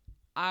like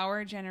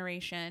our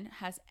generation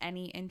has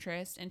any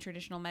interest in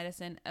traditional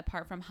medicine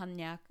apart from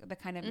hanyak, the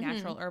kind of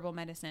natural herbal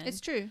medicine. It's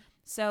true.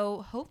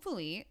 So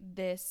hopefully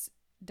this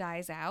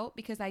dies out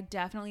because I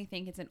definitely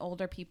think it's an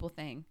older people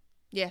thing.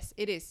 Yes,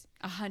 it is.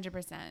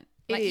 100%.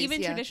 It Like is,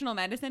 even yeah. traditional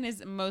medicine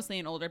is mostly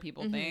an older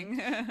people thing.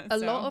 A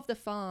lot of the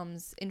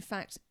farms, in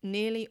fact,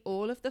 nearly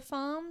all of the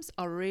farms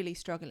are really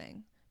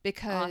struggling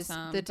because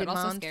Awesome, the but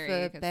also demand scary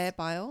for 'cause- bear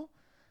bile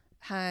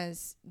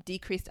has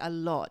decreased a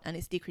lot, and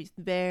it's decreased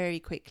very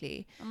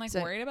quickly. I'm like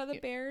So worried about the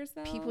bears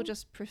though. People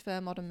just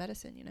prefer modern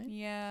medicine, you know?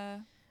 Yeah.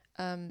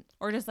 Um,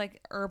 Or just like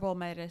herbal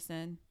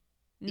medicine,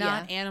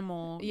 not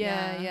animal.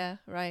 yeah,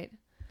 right.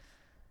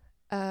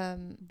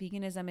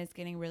 Veganism is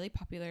getting really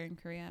popular in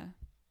Korea.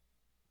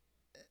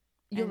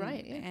 You're And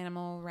right. Yeah.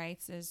 Animal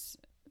rights is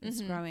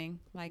Mhm. growing.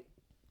 Like,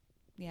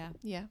 yeah.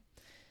 Yeah.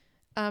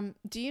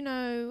 Do you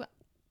know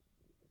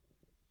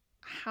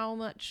how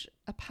much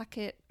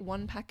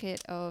one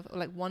packet of, or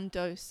like one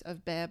dose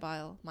of bear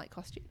bile might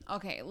cost you?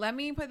 Okay, let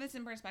me put this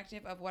in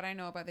perspective of what I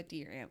know about the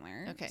deer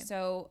antler. Okay.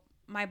 So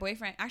my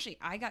boyfriend, actually,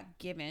 I got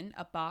given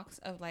a box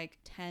of like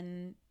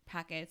 10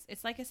 packets.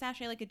 It's like a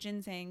sachet, like a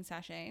ginseng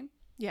sachet.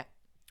 Yeah.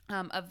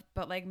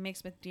 But like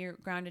mixed with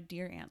grounded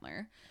deer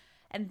antler.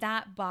 And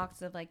that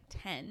box of like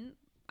 10,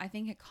 I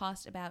think it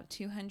cost about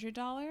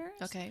 $200.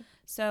 Okay.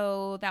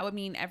 So that would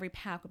mean every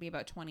pack would be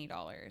about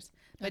 $20.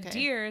 But Okay.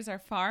 deers are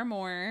far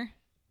more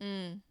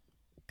Mm.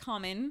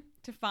 common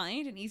to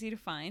find and easy to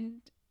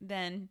find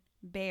than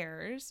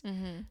bears.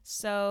 Mm-hmm.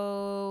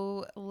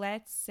 So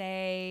let's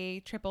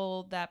say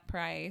triple that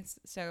price.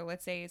 So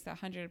let's say it's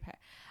 100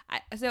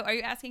 so are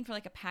you asking for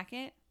like a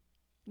packet?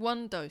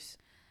 One dose.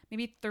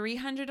 Maybe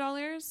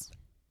 $300?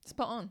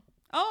 Spot on.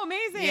 Oh,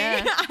 amazing.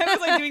 Yeah. I was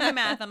like doing the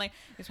math. I'm like,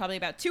 there's probably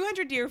about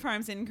 200 deer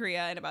farms in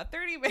Korea and about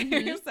 30 bears.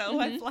 Mhm, So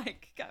let's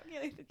like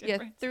calculate the Yeah,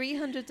 difference.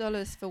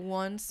 $300 for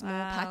one small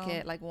Wow.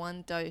 packet, like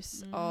one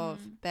dose of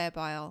Mm. bear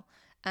bile.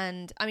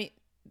 And I mean,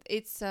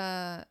 it's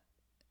oh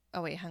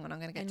wait, hang on, I'm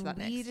gonna get to that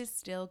And weed next. is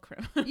still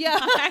criminal. Yeah,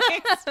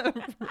 right.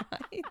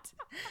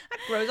 That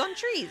grows on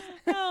trees.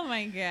 Oh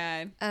my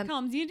God.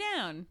 Calms you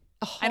down.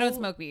 I don't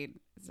smoke weed.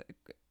 It's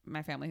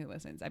my family who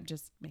listens. I'm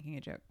just making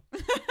a joke.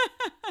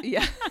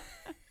 Yeah.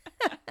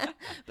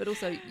 But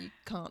also you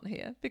can't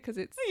hear because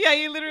it's Yeah,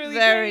 you literally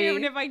Very- can't.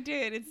 Even if I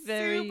did, it's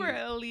very- super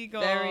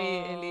illegal. very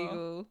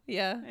illegal.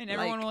 Yeah. And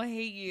everyone like will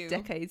hate you.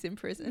 decades in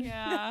prison.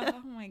 Yeah.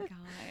 Oh my God.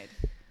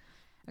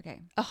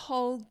 Okay. A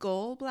whole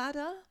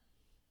gallbladder?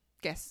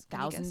 Guess.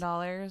 Can you guess?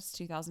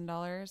 $1,000,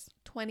 $2,000.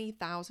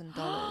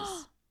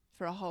 $20,000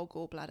 for a whole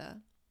gallbladder.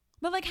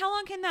 But like, how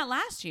long can that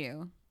last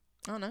you?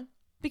 I don't know.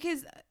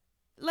 Because,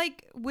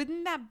 like,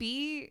 wouldn't that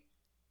be?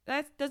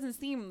 That doesn't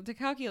seem to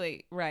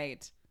calculate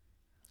right.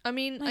 I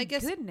mean, My I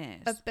guess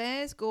goodness. a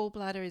bear's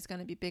gallbladder is going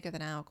to be bigger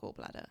than our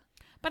gallbladder.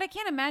 But I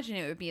can't imagine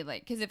it would be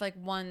like, because if like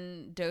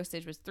one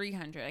dosage was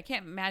 300, I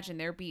can't imagine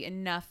there'd be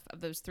enough of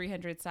those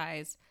 300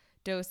 size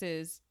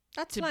doses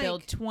That's to like,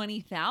 build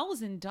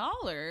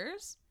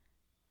 $20,000.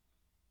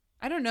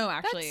 I don't know,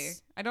 actually.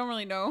 That's- I don't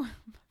really know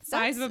the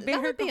size of a bear.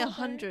 That would be gallbladder.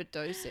 100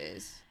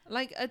 doses.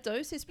 Like a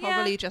dose is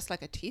probably Yeah. just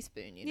like a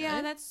teaspoon, you know?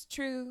 Yeah, that's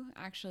true,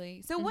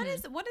 actually. So what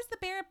does the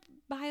bear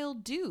bile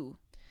do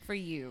for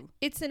you?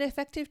 It's an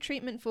effective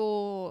treatment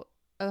for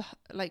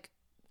like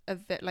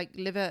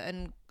liver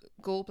and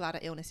gallbladder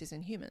illnesses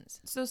in humans.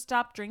 So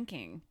stop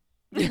drinking.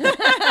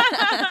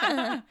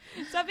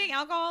 Stop being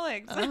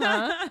alcoholics.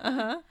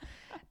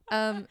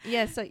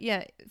 Yeah, so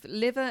yeah,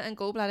 liver and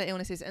gallbladder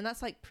illnesses, and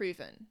that's like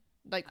proven.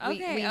 Like we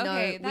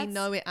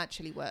know it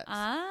actually works.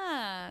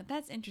 Ah,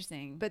 that's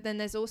interesting. But then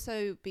there's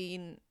also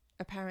been,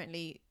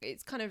 apparently,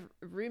 it's kind of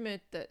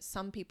rumored that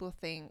some people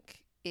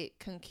think it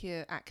can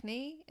cure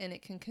acne and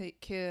it can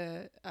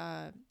cure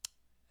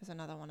there's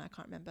another one I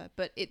can't remember,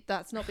 but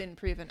that's not been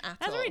proven at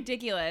That's all.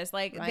 ridiculous.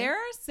 Like Right? there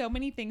are so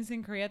many things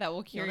in Korea that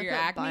will cure wanna your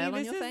put acne. bile on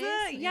This your is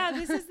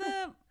face? this is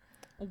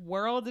the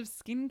world of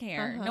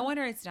skincare. Uh-huh. No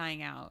wonder it's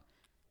dying out.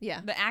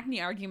 Yeah, The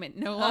acne argument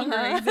no longer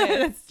exists.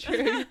 That's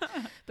true.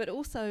 But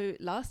also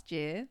last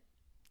year,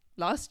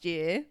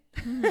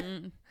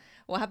 Mhm.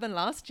 what happened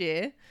last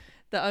year?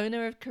 The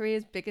owner of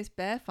Korea's biggest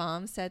bear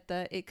farm said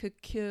that it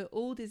could cure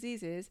all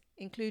diseases,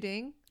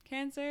 including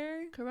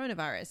Cancer.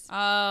 coronavirus.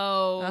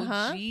 Oh,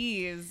 Uh-huh.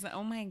 jeez.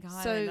 Oh my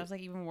God. So- That's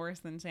like even worse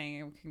than saying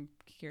it can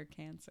cure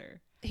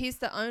cancer. He's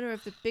the owner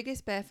of the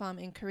biggest bear farm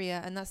in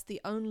Korea, and that's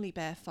the only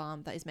bear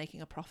farm that is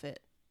making a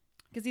profit.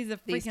 Because he's a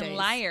These freaking days.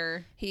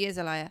 liar. He is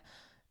a liar.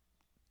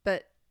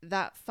 But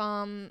that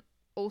farm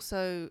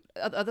also,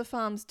 other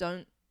farms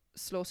don't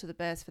slaughter the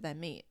bears for their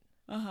meat,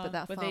 but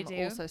that they farm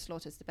do. also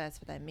slaughters the bears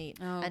for their meat.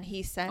 Oh. And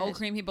he said, Old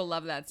cream people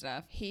love that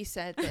stuff. he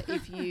said that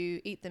if you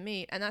eat the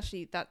meat, and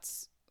actually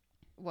that's,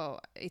 well,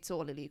 it's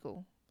all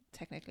illegal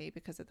technically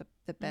because of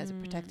the bears are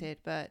protected,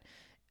 but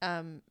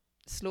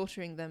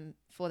slaughtering them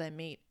for their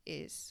meat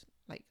is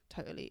like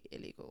totally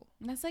illegal.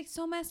 That's like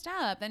so messed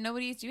up that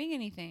nobody's doing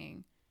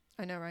anything.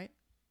 I know, right?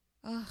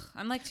 Ugh,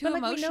 I'm like too But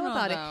like emotional we know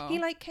about though. it. He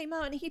like came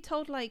out and he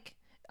told like,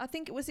 I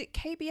think was it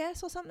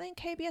KBS or something?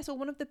 KBS or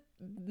one of the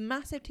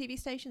massive TV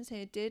stations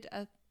here did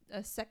a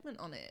segment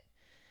on it.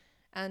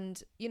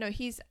 And, you know,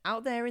 he's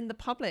out there in the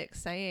public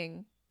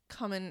saying,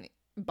 come and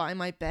buy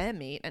my bear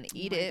meat and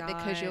eat my it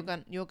because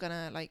God. you're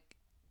gonna like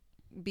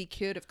be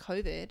cured of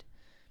COVID.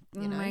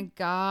 Oh You know? my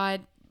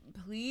God.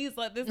 Please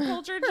let this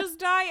culture just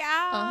die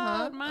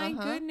out. My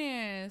uh-huh.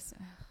 goodness.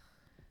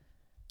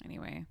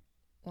 Anyway.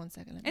 1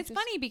 second. let me It's just-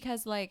 funny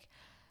because like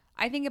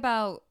I think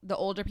about the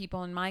older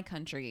people in my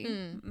country,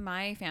 Mm.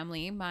 my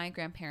family, my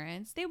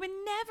grandparents, they would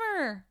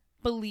never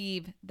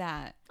believe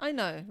that. I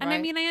know, right? And I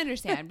mean, I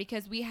understand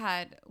because we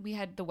had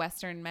the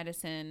Western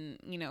medicine,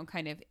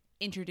 kind of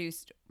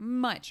introduced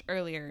much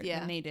earlier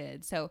than they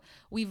did. So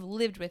we've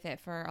lived with it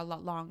for a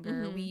lot longer.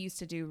 Mm-hmm. We used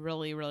to do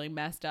really, really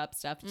messed up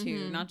stuff too,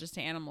 Mm-hmm. not just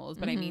to animals,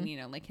 but I Mm-hmm.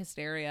 mean, like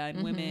hysteria and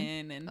Mm-hmm.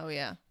 women and Oh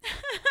yeah.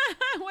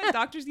 what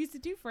doctors used to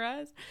do for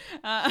us.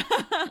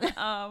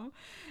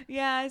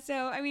 Yeah.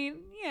 So, I mean,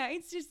 yeah,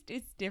 it's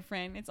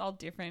different. It's all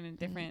different in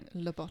different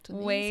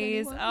Lobotomies,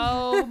 ways. anyone?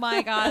 Oh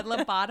my God.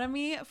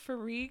 Lobotomy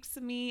freaks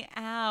me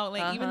out.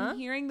 Like even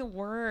hearing the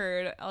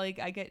word, like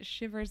I get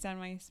shivers down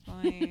my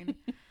spine.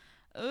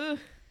 Ugh.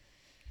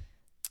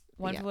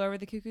 One Flew Over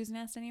the Cuckoo's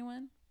Nest,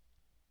 anyone?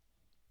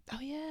 Oh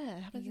yeah,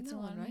 it happens in that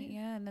one, right?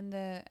 Yeah, and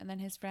then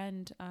his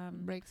friend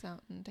Breaks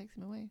out and takes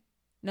him away.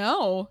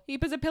 no, he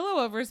puts a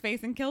pillow over his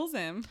face and kills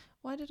him.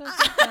 Why did I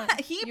think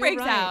that? He You're breaks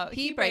right. out.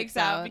 He breaks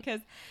out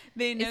because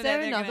they know Is that there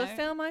they're another gonna...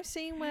 film I've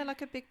seen where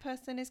like a big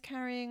person is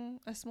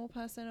carrying a small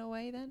person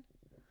away then?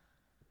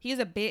 He's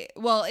a bit...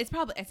 Well, it's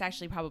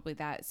actually probably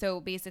that. So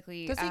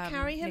basically... Does he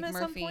carry him at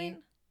some point?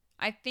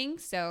 I think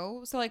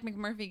so. So like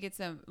McMurphy gets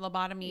a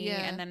lobotomy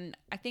and then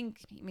I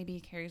think maybe he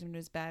carries him to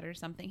his bed or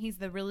something. He's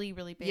the really,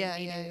 really big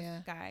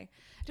native guy.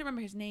 I don't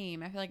remember his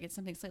name. I feel like it's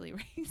something slightly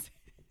racist.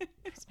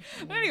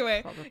 But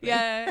anyway, probably.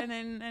 yeah, and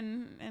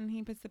then and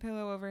he puts the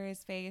pillow over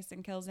his face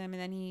and kills him,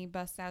 and then he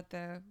busts out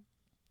the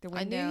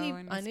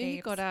window. I knew he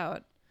got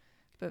out,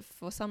 but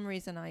for some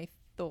reason I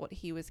thought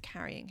he was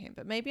carrying him.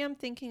 But maybe I'm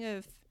thinking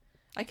of.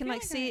 I can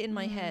like see it in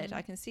my head.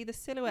 I can see the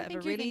silhouette of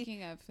a really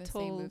thinking of the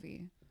tall same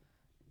movie.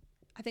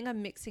 I think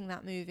I'm mixing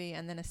that movie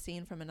and then a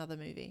scene from another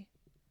movie.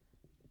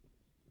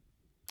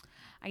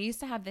 I used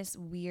to have this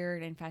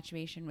weird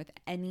infatuation with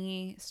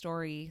any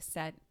story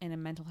set in a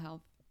mental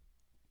health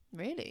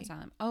Really?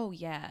 asylum. Oh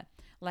yeah,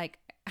 like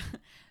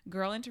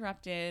Girl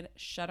Interrupted,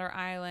 Shutter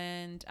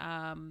Island.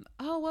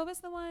 What was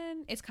the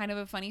one? It's kind of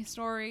a funny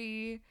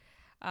story.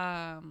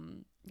 Yeah,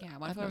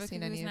 I've not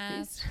seen any of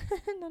these.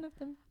 None of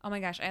them. Oh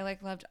my gosh, I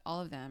loved all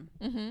of them.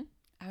 Mm-hmm.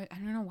 I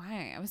don't know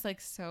why. I was like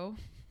so.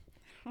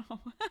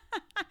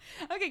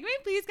 Okay, can we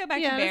please go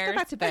back to Let's bears? go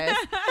back to bears.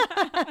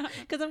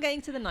 Because I'm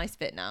getting to the nice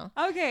bit now.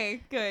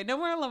 Okay, good. No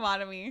more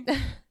lobotomy.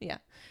 Yeah.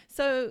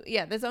 So,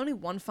 yeah, there's only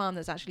one farm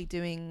that's actually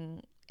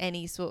doing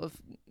any sort of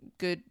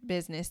good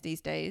business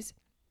these days.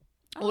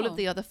 All of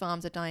the other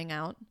farms are dying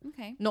out.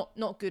 Okay.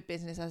 Not good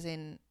business as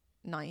in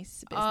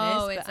nice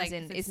business, but as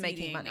in is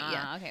making money.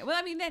 Yeah. Okay. Well,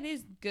 I mean, that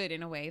is good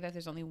in a way that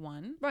there's only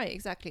one. Right,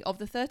 exactly. Of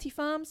the 30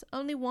 farms,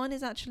 only one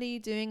is actually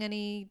doing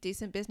any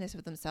decent business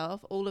for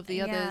themselves. All of the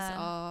others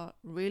are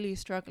really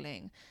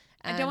struggling.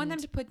 I don't want them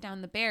to put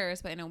down the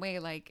bears, but in a way,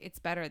 like, it's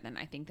better than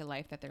I think the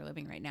life that they're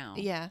living right now.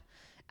 Yeah.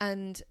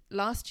 And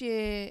last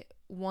year,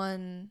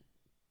 one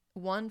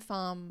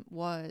farm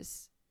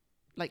was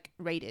like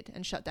raided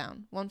and shut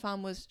down. One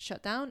farm was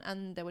shut down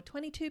and there were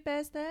 22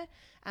 bears there.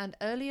 And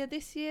earlier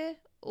this year,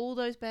 all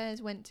those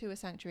bears went to a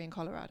sanctuary in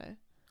Colorado.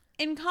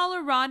 In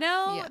Colorado,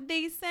 Yeah.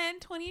 they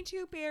sent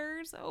 22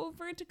 bears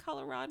over to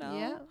Colorado.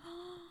 Yeah.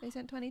 They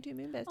sent 22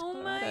 moon bears to Oh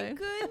Colorado. my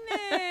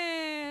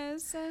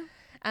goodness.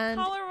 And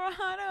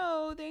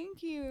Colorado,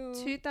 thank you.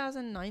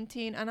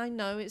 2019, and I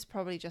know it's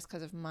probably just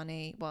because of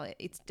money. Well,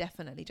 it's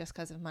definitely just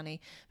because of money.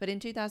 But in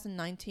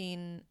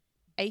 2019,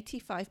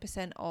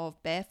 85%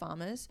 of bear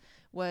farmers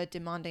were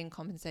demanding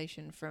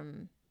compensation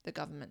from the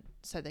government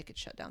so they could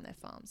shut down their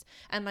farms.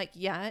 And like,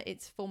 yeah,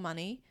 it's for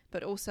money,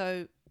 but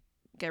also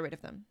get rid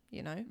of them,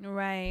 you know?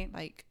 Right.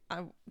 Like,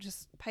 I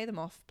just pay them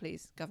off,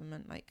 please,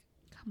 government. Like,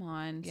 Come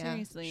on, yeah,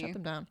 seriously. shut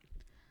them down.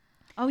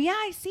 Oh yeah,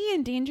 I see.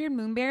 Endangered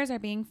moon bears are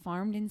being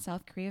farmed in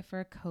South Korea for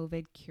a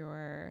COVID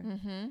cure.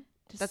 Mm-hmm.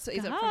 Is that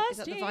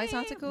the Vice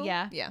article?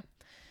 Yeah. Yeah.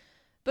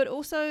 But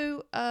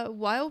also,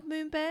 wild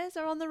moon bears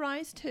are on the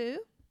rise too.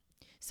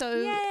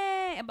 So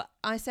Yay! But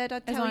I said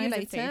I'd As tell long you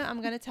as it's later. safe.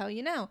 I'm going to tell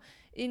you now.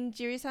 In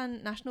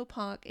Jirisan National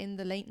Park in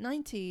the late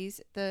 90s,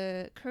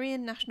 the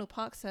Korean National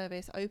Park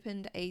Service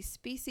opened a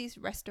Species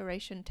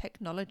Restoration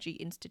Technology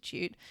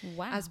Institute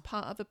wow. as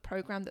part of a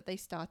program that they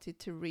started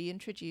to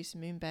reintroduce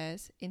moon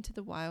bears into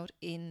the wild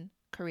in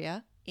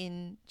Korea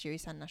in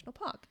Jirisan National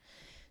Park.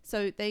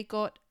 So they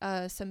got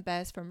some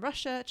bears from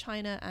Russia,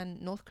 China,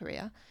 and North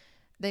Korea.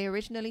 They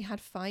originally had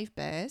 5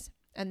 bears.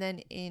 And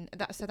then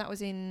that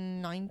was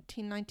in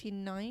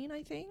 1999,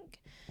 I think.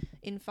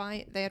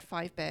 They had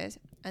 5 bears,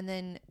 and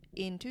then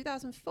in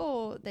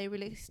 2004 they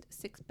released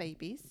 6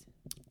 babies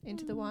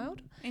into the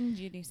wild in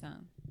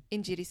Jirisan.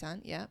 in Jirisan,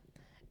 yeah.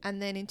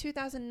 And then in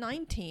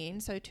 2019,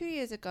 so 2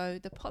 years ago,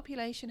 the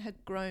population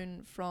had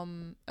grown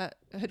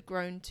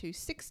to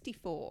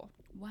 64.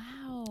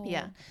 Wow.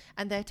 Yeah,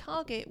 and their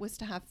target was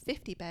to have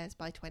 50 bears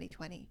by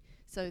 2020.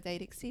 So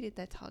they'd exceeded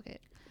their target,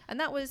 and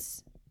that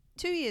was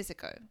 2 years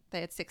ago.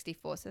 They had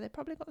 64, so they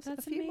probably got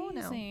That's a few more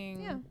now.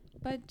 amazing. Yeah.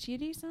 But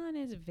Jirisan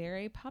is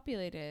very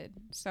populated,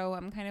 so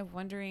I'm kind of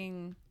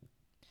wondering.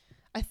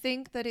 I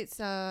think that it's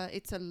a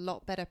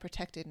lot better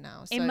protected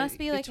now. So It must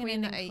be like in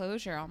between an the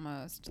enclosure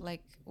almost,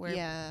 like where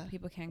Yeah.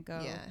 people can't go.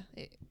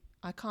 Yeah,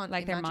 I can't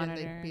Like their imagine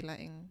they'd monitor. be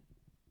letting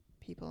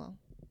people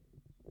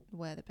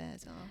where the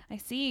bears are. I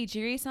see.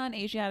 Jiri-san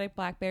Asiatic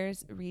black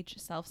bears reach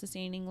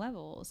self-sustaining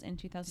levels in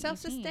 2018.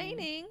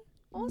 Self-sustaining.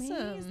 Awesome.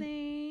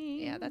 Amazing.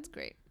 Yeah, that's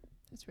great.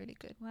 That's really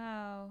good.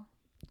 Wow.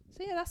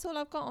 So yeah, that's all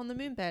I've got on the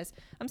moon bears.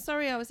 I'm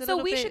sorry, I was a So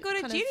little bit. we should go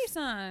to kind of-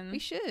 Jiri-san. We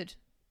should.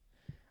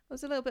 I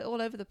was a little bit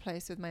all over the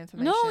place with my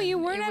information. No, you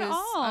weren't It at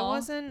was- I all.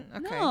 wasn't.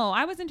 Okay. No,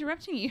 I was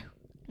interrupting you.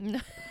 No.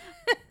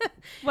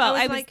 Well,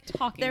 I I was was like,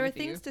 talking There are with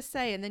you. things to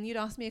say, and then you'd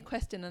ask me a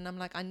question, and I'm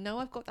like, I know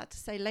I've got that to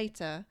say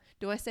later.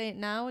 Do I say it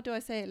now or do I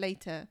say it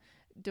later?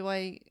 Do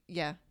I?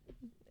 Yeah.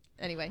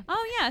 Anyway.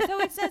 Oh yeah, so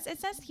it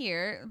says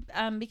here,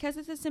 because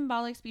it's a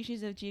symbolic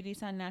species of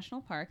Jiri-san National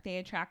Park, they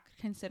attract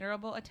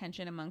considerable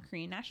attention among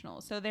Korean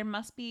nationals. So there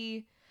must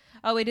be,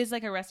 it is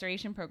like a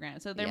restoration program.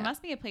 So there Yeah.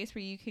 must be a place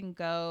where you can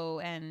go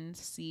and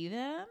see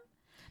them.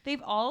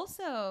 They've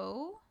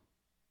also,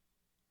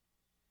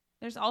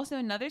 there's also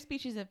another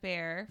species of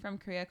bear from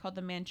Korea called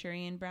the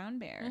Manchurian brown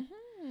bear,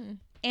 Mhm.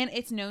 and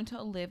it's known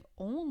to live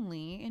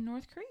only in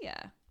North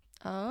Korea.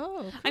 Oh.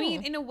 Cool. I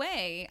mean, in a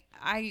way,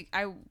 I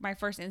my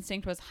first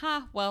instinct was,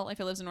 well, if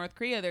it lives in North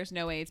Korea, there's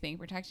no way it's being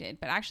protected.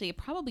 But actually, it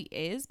probably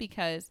is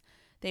because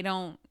they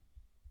don't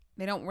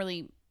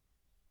really,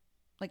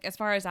 like, as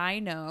far as I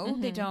know,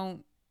 they Mhm.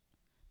 don't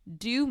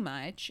do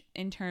much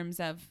in terms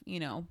of,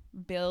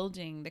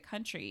 building the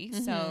country.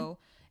 So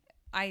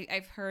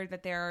I've heard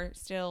that there are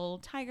still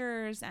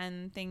tigers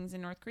and things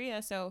in North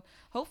Korea. So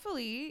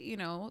hopefully,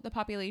 the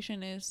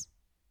population is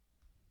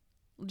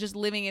just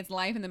living its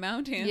life in the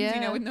mountains,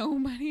 Yeah. with no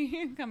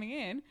money coming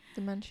in.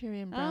 the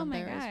Manchurian brown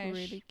my bear gosh. is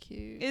really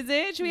cute. Is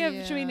it?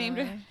 Should we name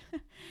Yeah.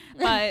 it?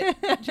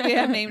 But should we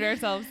have named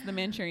ourselves the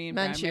Manchurian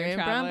Manchurian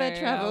Brown Bear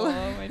Brown Bear Travel?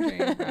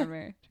 Manchurian Brown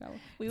Bear Travel.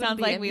 We Sounds wouldn't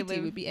be like we MBT,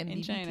 live we'd be in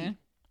MBBT. China.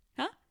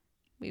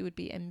 We would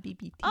be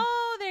MBBT.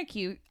 Oh, they're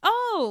cute.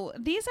 Oh,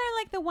 these are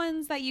like the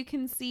ones that you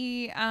can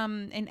see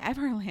in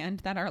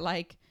Everland that are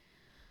like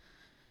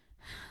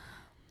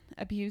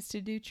abused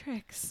to do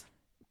tricks.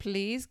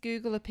 Please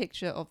Google a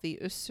picture of the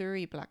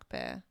Ussuri black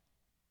bear.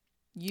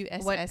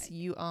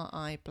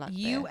 USSURI black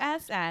bear.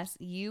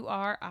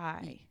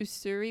 USSURI.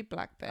 Ussuri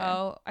black bear.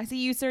 Oh, I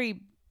see Ussuri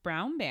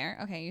brown bear.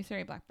 Okay,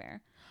 Ussuri black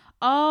bear.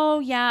 Oh,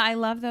 yeah, I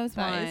love those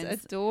That ones.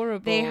 is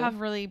adorable. They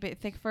have really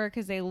thick fur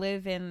because they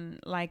live in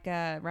like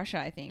Russia,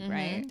 I think,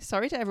 right?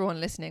 Sorry to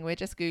everyone listening. We're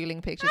just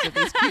Googling pictures of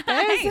these cute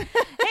bears.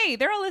 hey,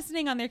 they're all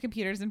listening on their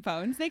computers and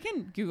phones. They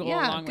can Google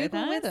along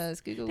Google with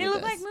us. Google They with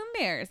look us. like moon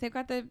bears. They've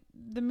got the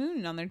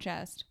moon on their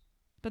chest,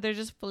 but they're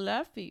just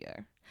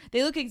fluffier.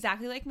 They look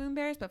exactly like moon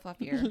bears, but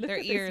fluffier. Look Their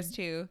at this ears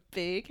too.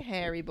 Big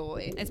hairy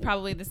boy. It's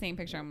probably the same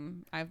picture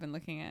I've been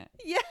looking at.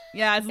 Yeah.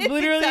 Yeah, it's It's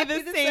literally exactly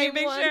the the same same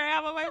picture one. I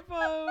have on my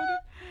phone.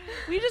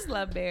 We just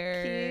love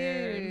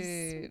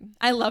bears. Cute.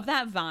 I love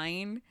that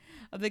vine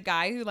of the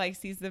guy who like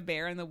sees the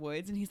bear in the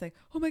woods and he's like,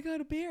 "Oh my god,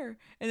 a bear!"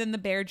 And then the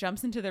bear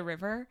jumps into the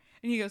river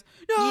and he goes,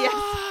 "No!"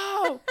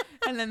 Yes.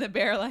 And then the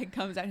bear like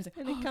comes out. And he's like,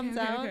 And it "Oh, comes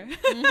okay, out. okay."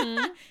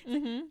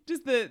 Mm-hmm.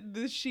 Just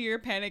the sheer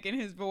panic in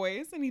his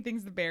voice, and he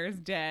thinks the bear is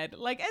dead,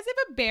 like as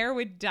if a bear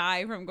would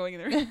die from going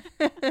in the river.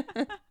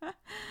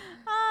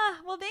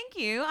 Well, thank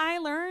you. I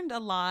learned a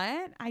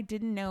lot. I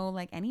didn't know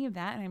like any of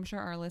that, and I'm sure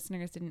our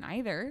listeners didn't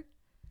either.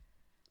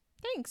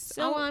 Thanks.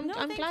 So, I'm no,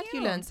 thank glad you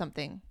you. learned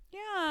something.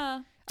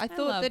 Yeah. I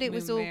thought love that it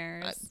was moon all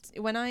bears.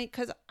 when I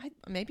guess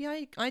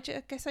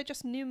I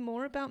just knew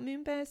more about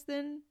moon bears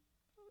than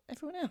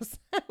everyone else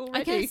I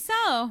already. guess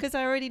so. Because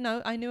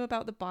I knew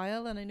about the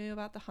bile and I knew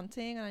about the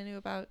hunting and I knew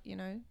about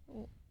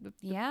all the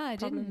Yeah, I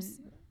problems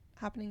didn't.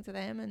 happening to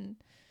them, and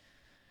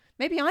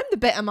maybe I'm the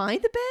bear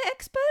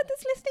expert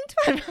that's listening to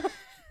it.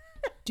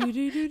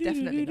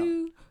 Definitely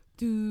not.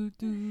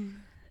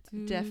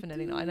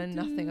 Definitely not. I know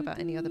nothing about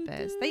any other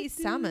bears. They eat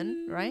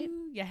salmon, right?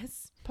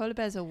 Yes. Polar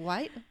bears are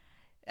white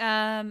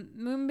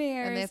Moon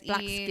bears and they have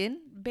black eat skin.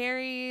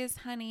 berries,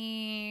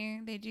 honey.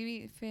 They do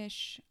eat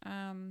fish.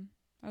 I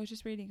was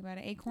just reading about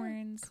it.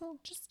 Acorns. Cool.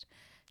 Just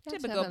You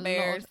have to typical have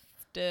bear a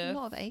stuff.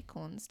 lot of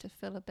acorns to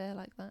fill a bear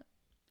like that.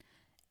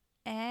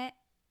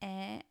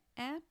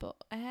 Apple.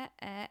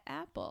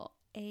 Apple.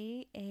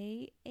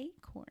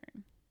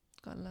 Acorn.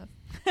 Gotta love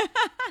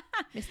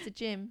Mr.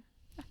 Jim.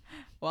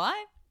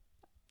 What?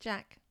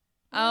 Jack.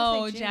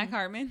 Oh, Jim. Jack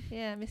Hartman.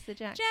 Yeah, Mr.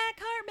 Jack.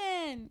 Jack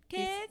Hartman,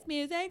 Kids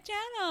Music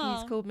Channel.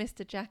 He's called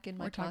Mr. Jack in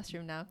my We're talking-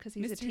 classroom now because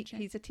he's Mr. Jack.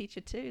 he's a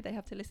teacher too. They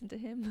have to listen to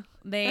him.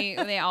 They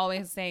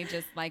always say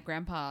just like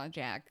Grandpa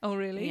Jack. Oh,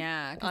 really?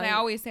 Yeah, because I- I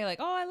always say like,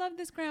 "Oh, I love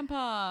this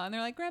Grandpa," and they're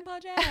like,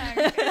 "Grandpa Jack."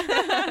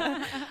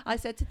 I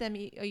said to them,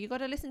 you got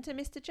to listen to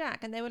Mr.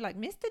 Jack. And they were like,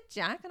 Mr.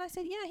 Jack? And I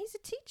said, yeah, he's a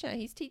teacher.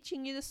 He's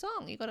teaching you the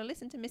song. You got to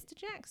listen to Mr.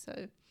 Jack.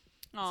 So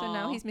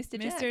now Aw, he's Mr.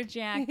 Jack. Mr.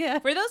 Jack. Yeah.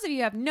 For those of you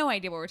who have no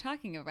idea what we're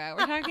talking about,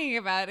 we're talking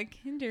about a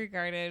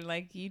kindergarten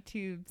like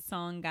YouTube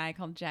song guy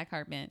called Jack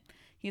Hartman.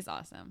 He's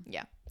awesome.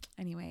 Yeah.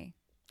 Anyway,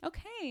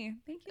 okay,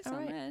 thank you so All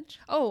right. much.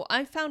 Oh,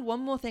 I found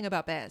one more thing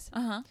about bears.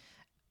 Uh huh.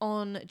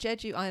 On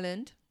Jeju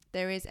Island,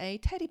 there is a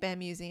teddy bear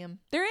museum.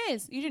 There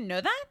is. You didn't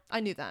know that? I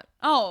knew that,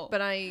 Oh.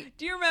 but I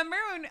do you remember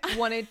when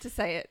wanted to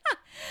say it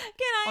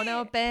on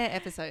our bear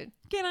episode.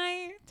 Can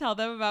I tell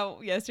them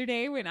about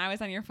yesterday when I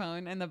was on your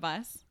phone in the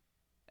bus?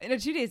 No,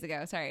 2 days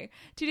ago. Sorry.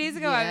 2 days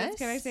ago,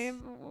 can I say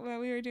what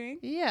we were doing?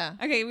 Yeah.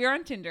 Okay, we were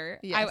on Tinder.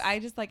 Yes. I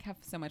just like have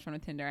so much fun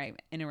with Tinder. I'm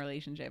in a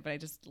relationship, but I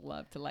just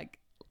love to like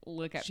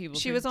look at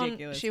people's She was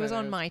ridiculous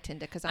on my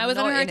Tinder because I was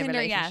not on her in a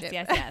Tinder. Yes.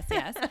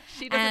 relationship.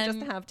 She doesn't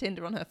just have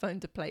Tinder on her phone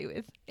to play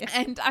with.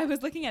 And I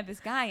was looking at this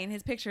guy, and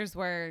his pictures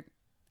were,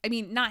 I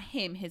mean, not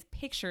him. His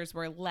pictures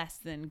were less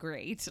than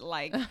great.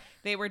 Like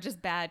they were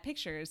just bad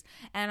pictures.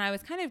 And I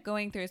was kind of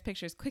going through his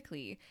pictures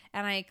quickly,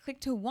 and I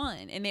clicked to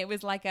one, and it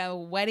was like a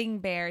wedding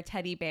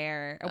teddy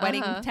bear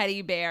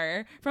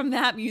from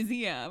that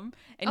museum.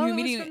 And you you immediately,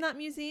 immediately, it was from that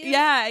museum?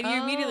 yeah, and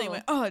you immediately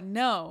went, oh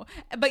no!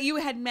 But you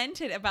had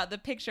meant it about the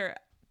picture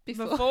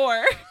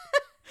before.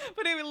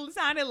 But it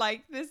sounded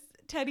like the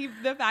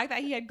fact that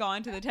he had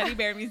gone to the teddy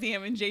bear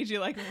museum and Jeju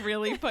like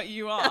really put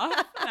you off.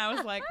 And I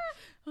was like,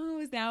 oh,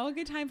 is now a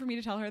good time for me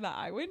to tell her that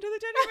I went to the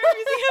teddy bear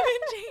museum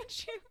in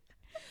Jeju?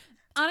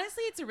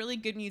 Honestly, it's a really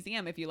good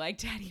museum if you like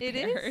teddy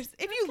bears.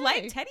 If you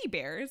like teddy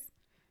bears,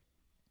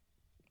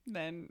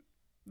 then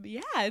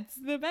yeah, it's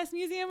the best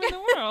museum in the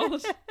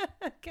world.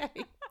 Okay.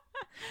 But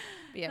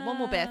yeah, one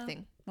more bear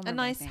thing. A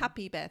nice,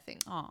 happy bear thing.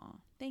 Aw,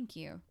 thank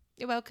you.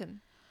 You're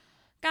welcome.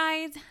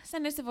 Guys,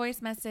 send us a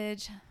voice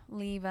message.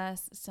 Leave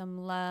us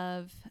some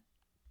love.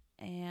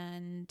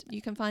 And you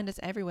can find us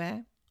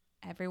everywhere.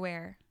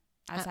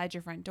 Outside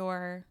your front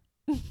door,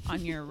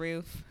 on your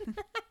roof,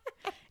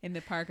 in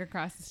the park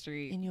across the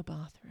street, in your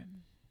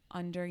bathroom,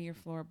 under your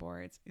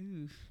floorboards,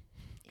 oof,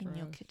 in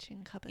your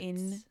kitchen cupboards,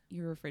 in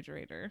your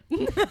refrigerator.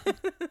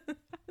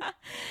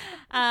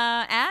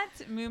 At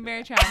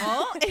Moonbear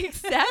Travel,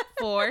 except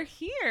for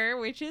here,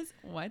 which is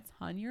what's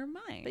on your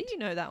mind. But you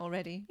know that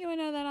already.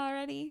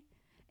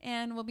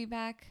 And we'll be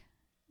back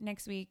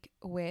next week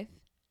with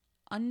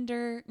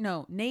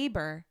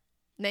Neighbor.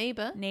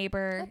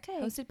 Okay.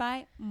 Hosted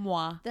by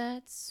moi.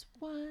 That's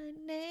why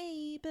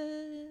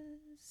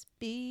neighbors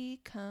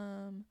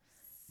become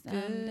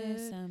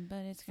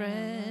somebody's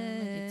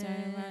friends.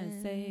 Turn around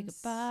and say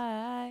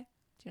goodbye.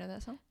 Do you know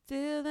that song?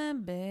 Till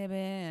then, baby, I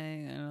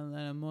ain't gonna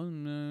let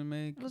them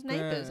make it was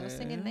Neighbors. I was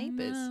singing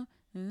Neighbors.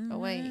 Oh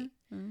wait,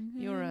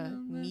 you're a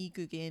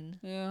Migugin.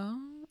 Yeah.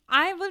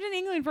 I've lived in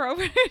England for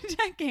over a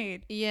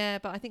decade. Yeah,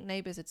 but I think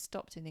Neighbours had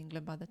stopped in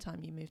England by the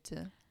time you moved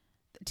to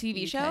the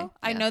TV show. Yeah.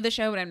 I know the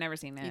show, but I've never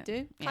seen it. You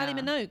do? Yeah. Kylie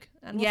Minogue.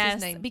 And what's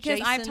his name? Because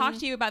I've talked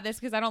to you about this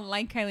because I don't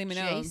like Kylie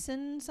Minogue.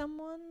 Jason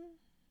someone?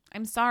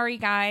 I'm sorry,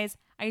 guys.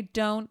 I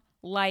don't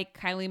like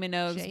Kylie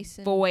Minogue's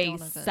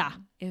voice.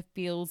 Donovan. It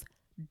feels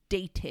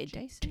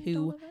dated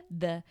to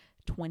the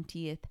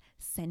 20th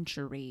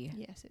century.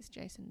 Yes, it's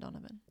Jason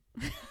Donovan.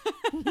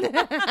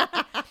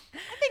 I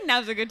think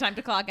now's a good time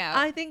to clock out.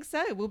 I think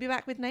so. We'll be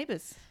back with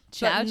Neighbours.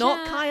 Ciao, but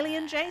not Kylie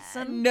and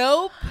Jason.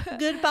 Nope.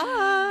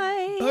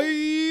 Goodbye.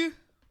 Bye.